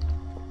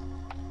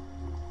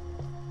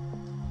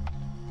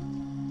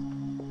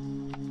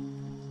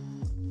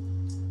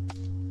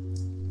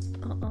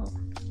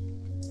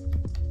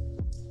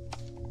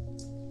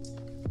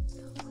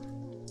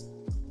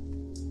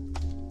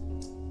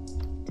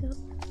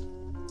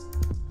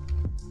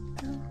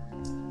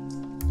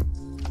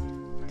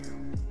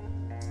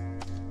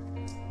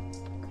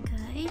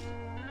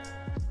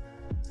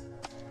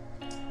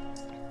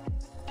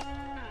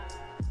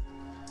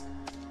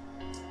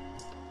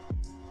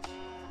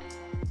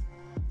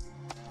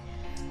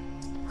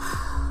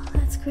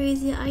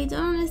 crazy. I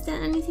don't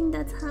understand anything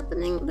that's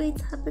happening, but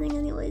it's happening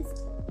anyways.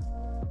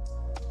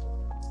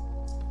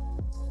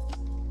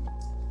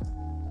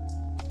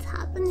 It's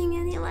happening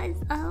anyways.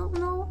 I don't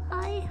know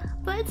why,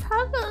 but it's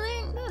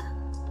happening.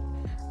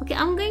 Okay,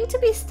 I'm going to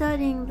be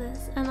studying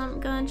this and I'm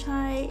gonna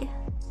try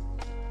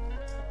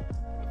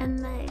and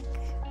make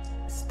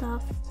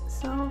stuff,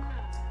 so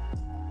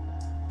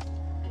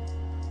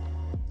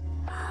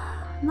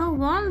no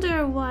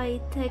wonder why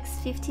it takes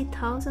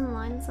 50,000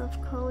 lines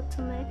of code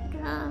to make a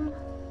game.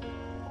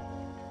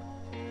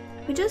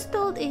 We just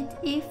told it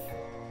if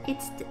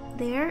it's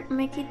there,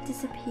 make it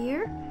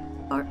disappear,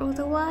 or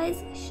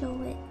otherwise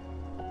show it.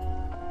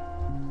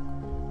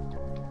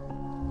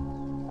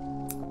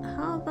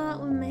 How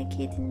about we make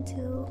it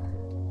into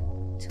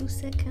 2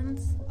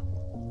 seconds?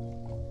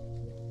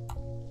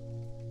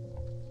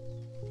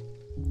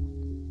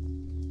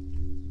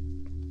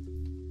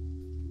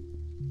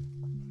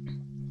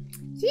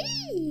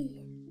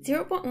 Yee!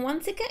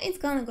 0.1 second, it's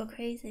gonna go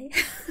crazy.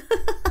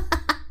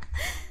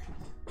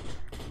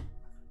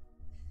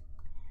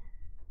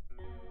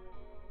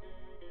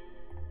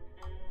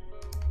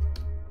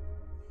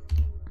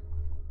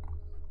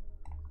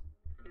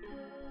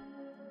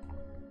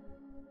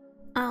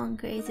 I'm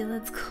crazy,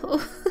 let's go.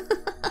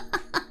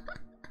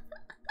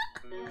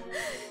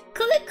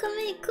 Click on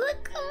me,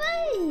 click on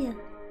me!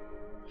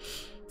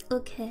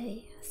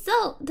 Okay,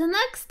 so the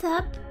next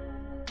step.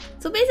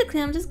 So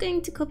basically I'm just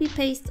going to copy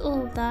paste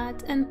all of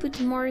that and put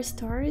more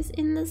stars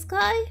in the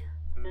sky.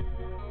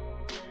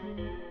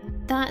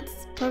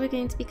 That's probably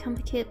going to be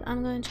complicated, but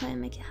I'm going to try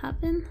and make it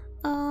happen.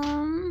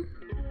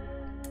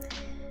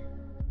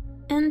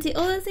 And the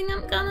other thing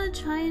I'm gonna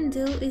try and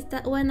do is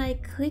that when I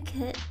click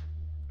it,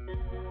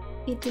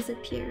 it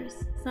disappears.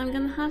 So I'm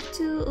gonna have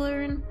to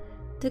learn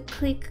the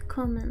click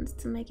command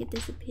to make it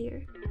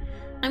disappear.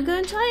 I'm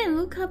gonna try and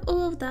look up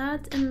all of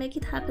that and make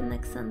it happen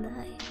next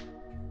Sunday.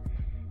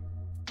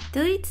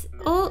 Delete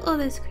all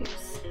other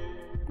scripts.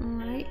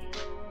 Alright.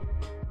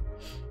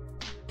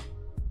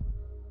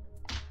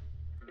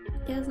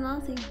 There's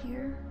nothing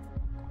here.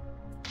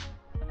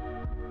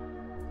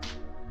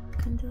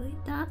 Can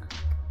delete that.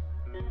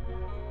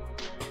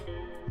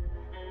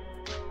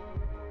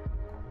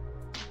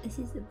 This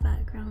is the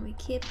background we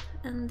keep,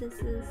 and this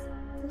is...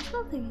 there's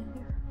nothing in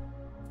here.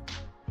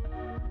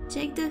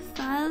 Check the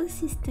file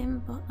system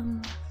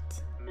bottom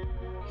left.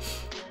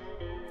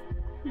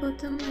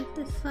 Bottom left,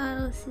 the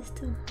file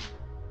system.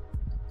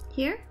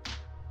 Here?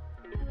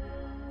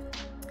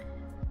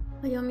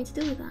 What do you want me to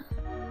do with that?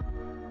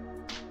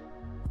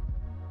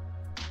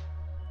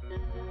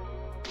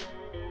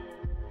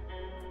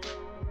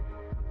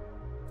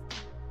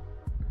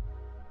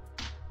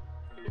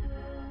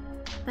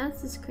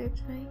 That's the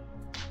script, right?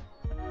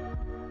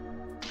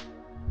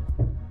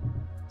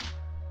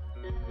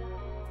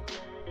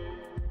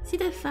 See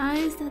the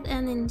files that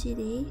end in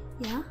GD?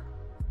 Yeah.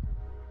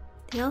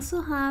 They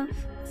also have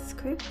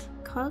script,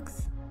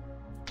 cogs.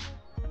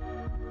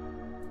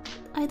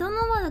 I don't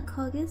know what a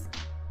cog is.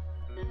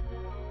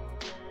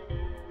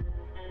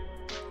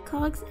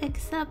 Cogs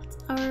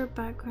except our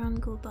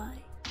background go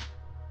by.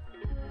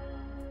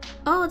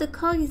 Oh, the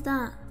cog is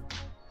that.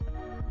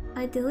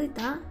 I delete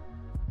that.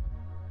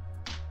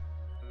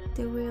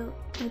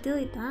 I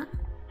delete that.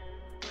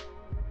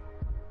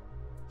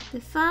 The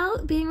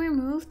file being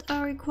removed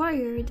are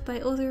required by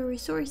other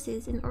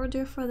resources in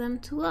order for them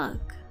to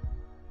work.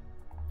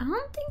 I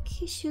don't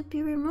think it should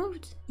be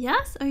removed.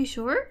 Yes? Are you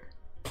sure?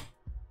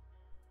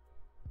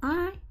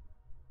 Alright.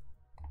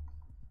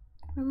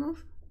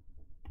 Remove.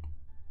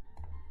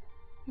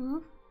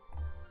 Remove.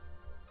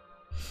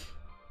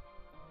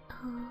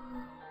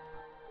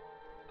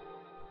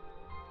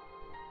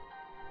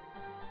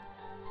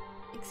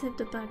 Except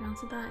the background,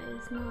 so that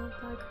is no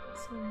background,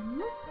 so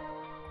remove.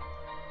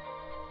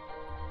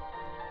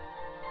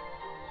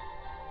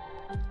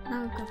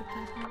 Now we've got the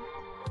background.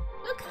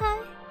 Okay.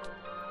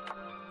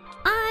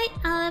 I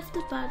left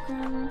the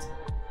background.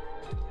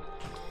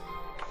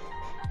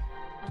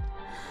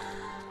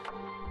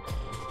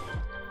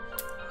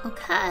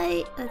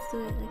 Okay, let's do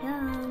it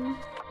again.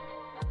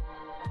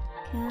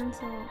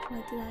 Cancel.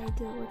 What did I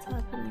do? What's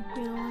happening?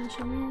 You don't want to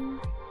show me?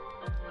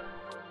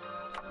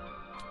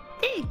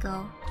 There you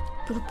go.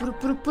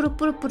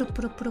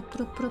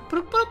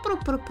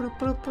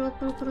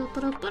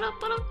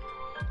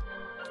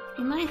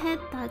 In my head,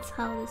 that's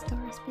how the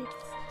story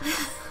speaks.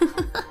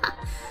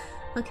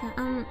 Okay,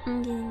 I'm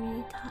getting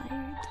really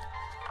tired.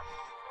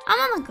 I'm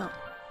gonna go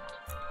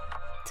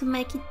to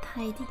make it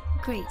tidy.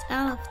 Great,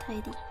 I love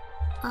tidy.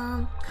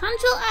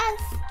 Control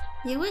S.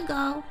 Here we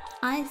go.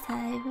 I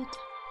save it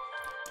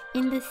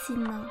in the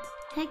scene mode.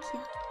 Heck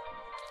yeah.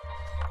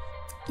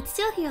 It's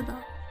still here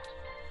though.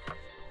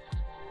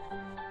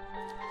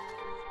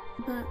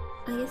 But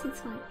I guess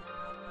it's fine.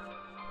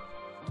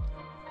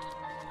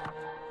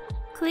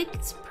 Click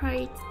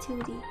Sprite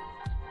 2D.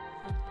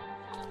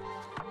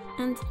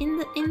 And in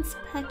the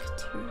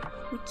inspector,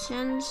 we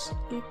change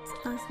it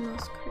as no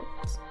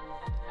script.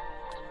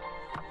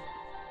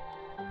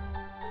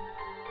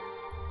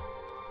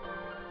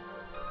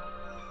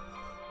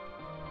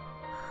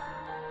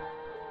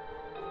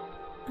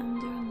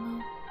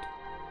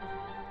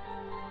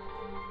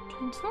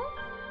 one?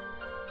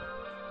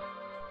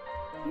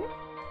 Here?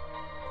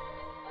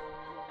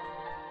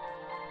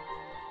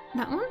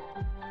 That one?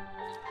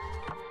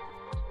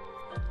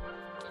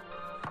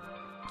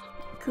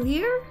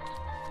 Clear?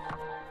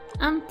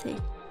 Empty.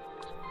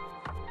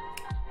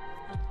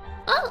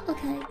 Oh,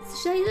 okay. So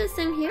should I do the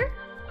same here?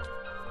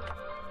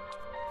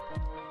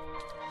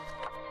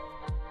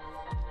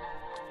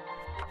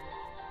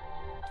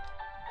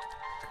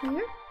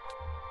 Clear?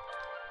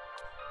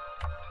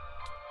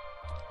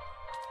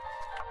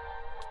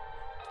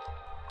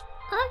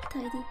 I like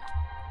tidy.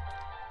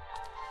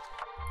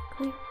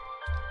 Clear.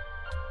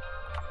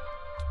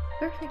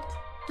 Perfect.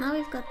 Now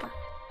we've got that.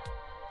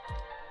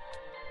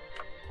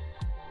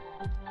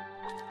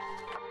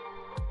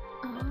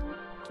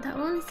 That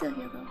one is still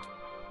here though.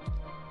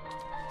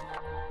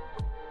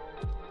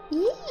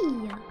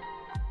 Yeah.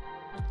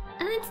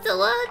 And it's still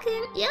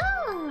working.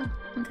 Yeah.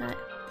 Okay.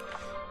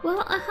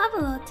 Well, I have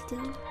a lot to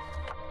do.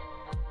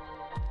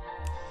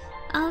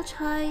 I'll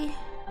try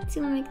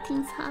to make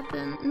things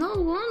happen. No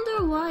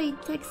wonder why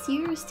it takes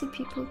years to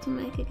people to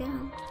make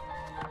again.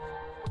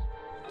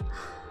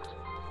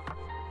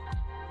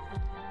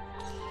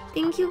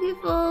 Thank you,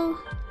 people.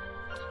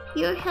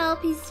 Your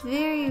help is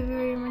very,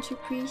 very much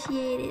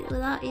appreciated.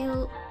 Without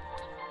you,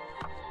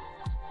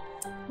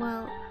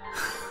 well,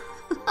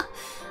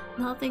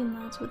 nothing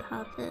much would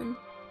happen.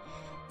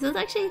 So it's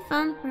actually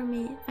fun for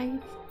me. I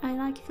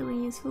like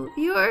feeling useful.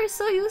 You are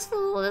so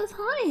useful all the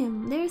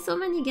time. There are so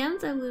many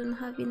games I wouldn't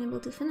have been able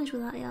to finish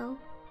without you.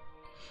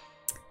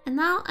 And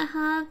now I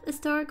have a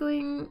star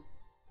going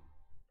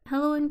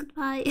hello and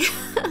goodbye.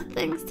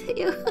 Thanks to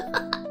you.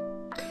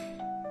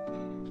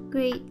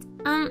 Great.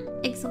 I'm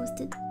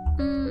exhausted.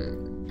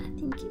 I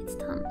think it's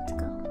time to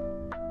go.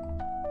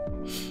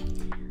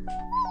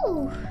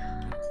 Ooh.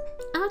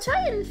 I'll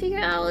try and figure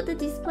out the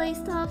display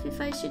stuff, if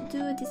I should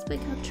do a display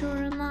capture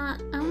or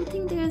not. I don't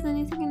think there's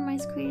anything in my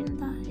screen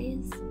that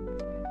is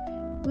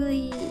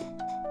really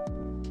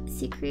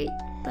secret,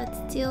 but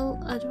still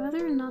I'd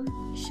rather not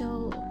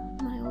show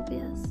my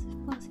OBS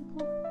if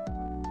possible.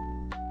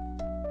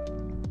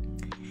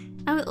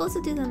 I will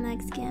also do the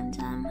next game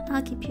jam.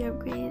 I'll keep you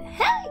upgraded.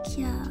 Heck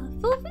yeah!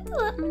 Feel free to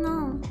let me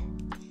know.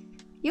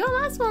 Your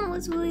last one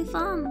was really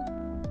fun.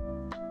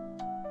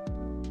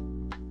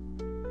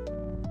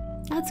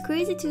 That's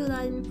crazy to do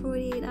that in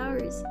 48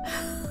 hours.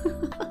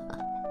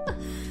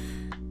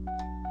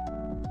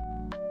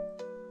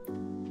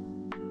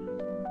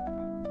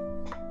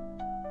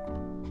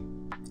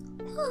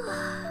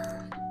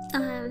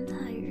 I'm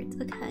tired.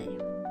 Okay.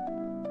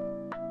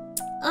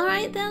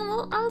 Alright then,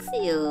 well, I'll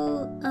see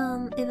you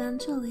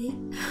eventually.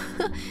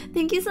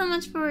 Thank you so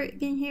much for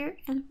being here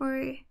and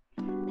for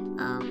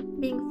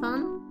being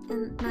fun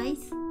and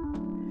nice.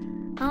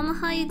 I don't know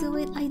how you do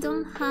it. I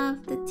don't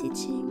have the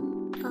teaching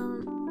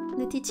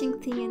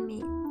thing in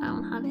me. I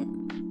don't have it.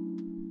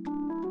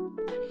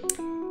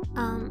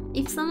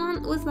 If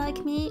someone was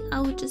like me, I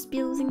would just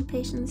be losing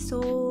patience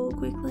so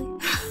quickly.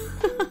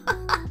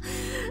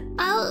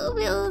 I'll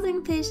be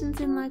losing patience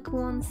in like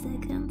 1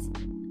 second.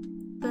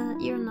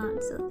 But you're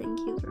not, so thank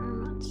you very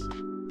much.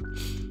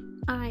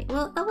 Alright,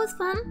 well, that was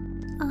fun.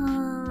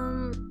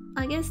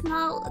 I guess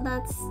now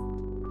that's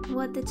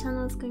what the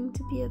channel is going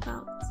to be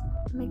about.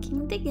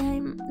 Making the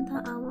game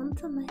that I want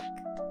to make.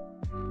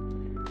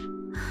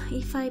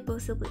 If I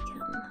possibly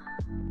can.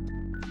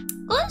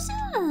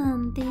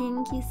 Awesome!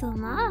 Thank you so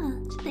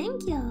much.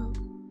 Thank you.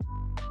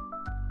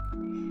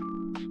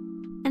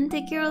 And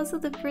take care also,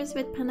 the first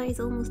red panda is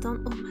almost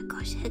done. Oh my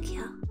gosh, heck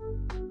yeah.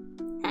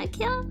 Heck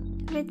yeah.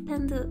 Red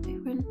panda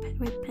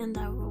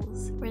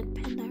rules. Red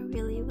panda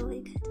really,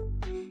 really good.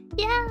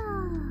 Yeah!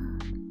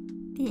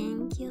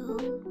 Thank you.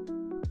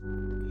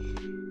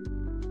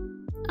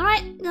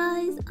 Alright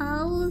guys,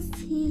 I will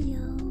see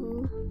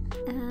you.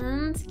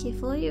 And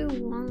give you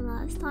one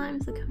last time,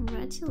 so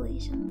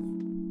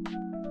congratulations.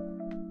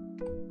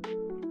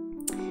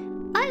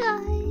 Bye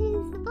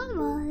guys, bye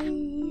bye.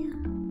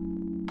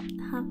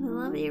 Have a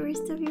lovely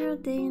rest of your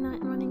day,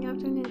 night, morning,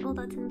 afternoon, all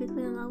that's in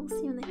between, and I will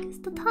see you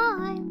next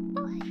time.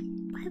 Bye bye,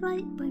 bye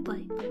bye, bye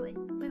bye, bye bye,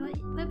 bye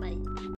bye, bye bye.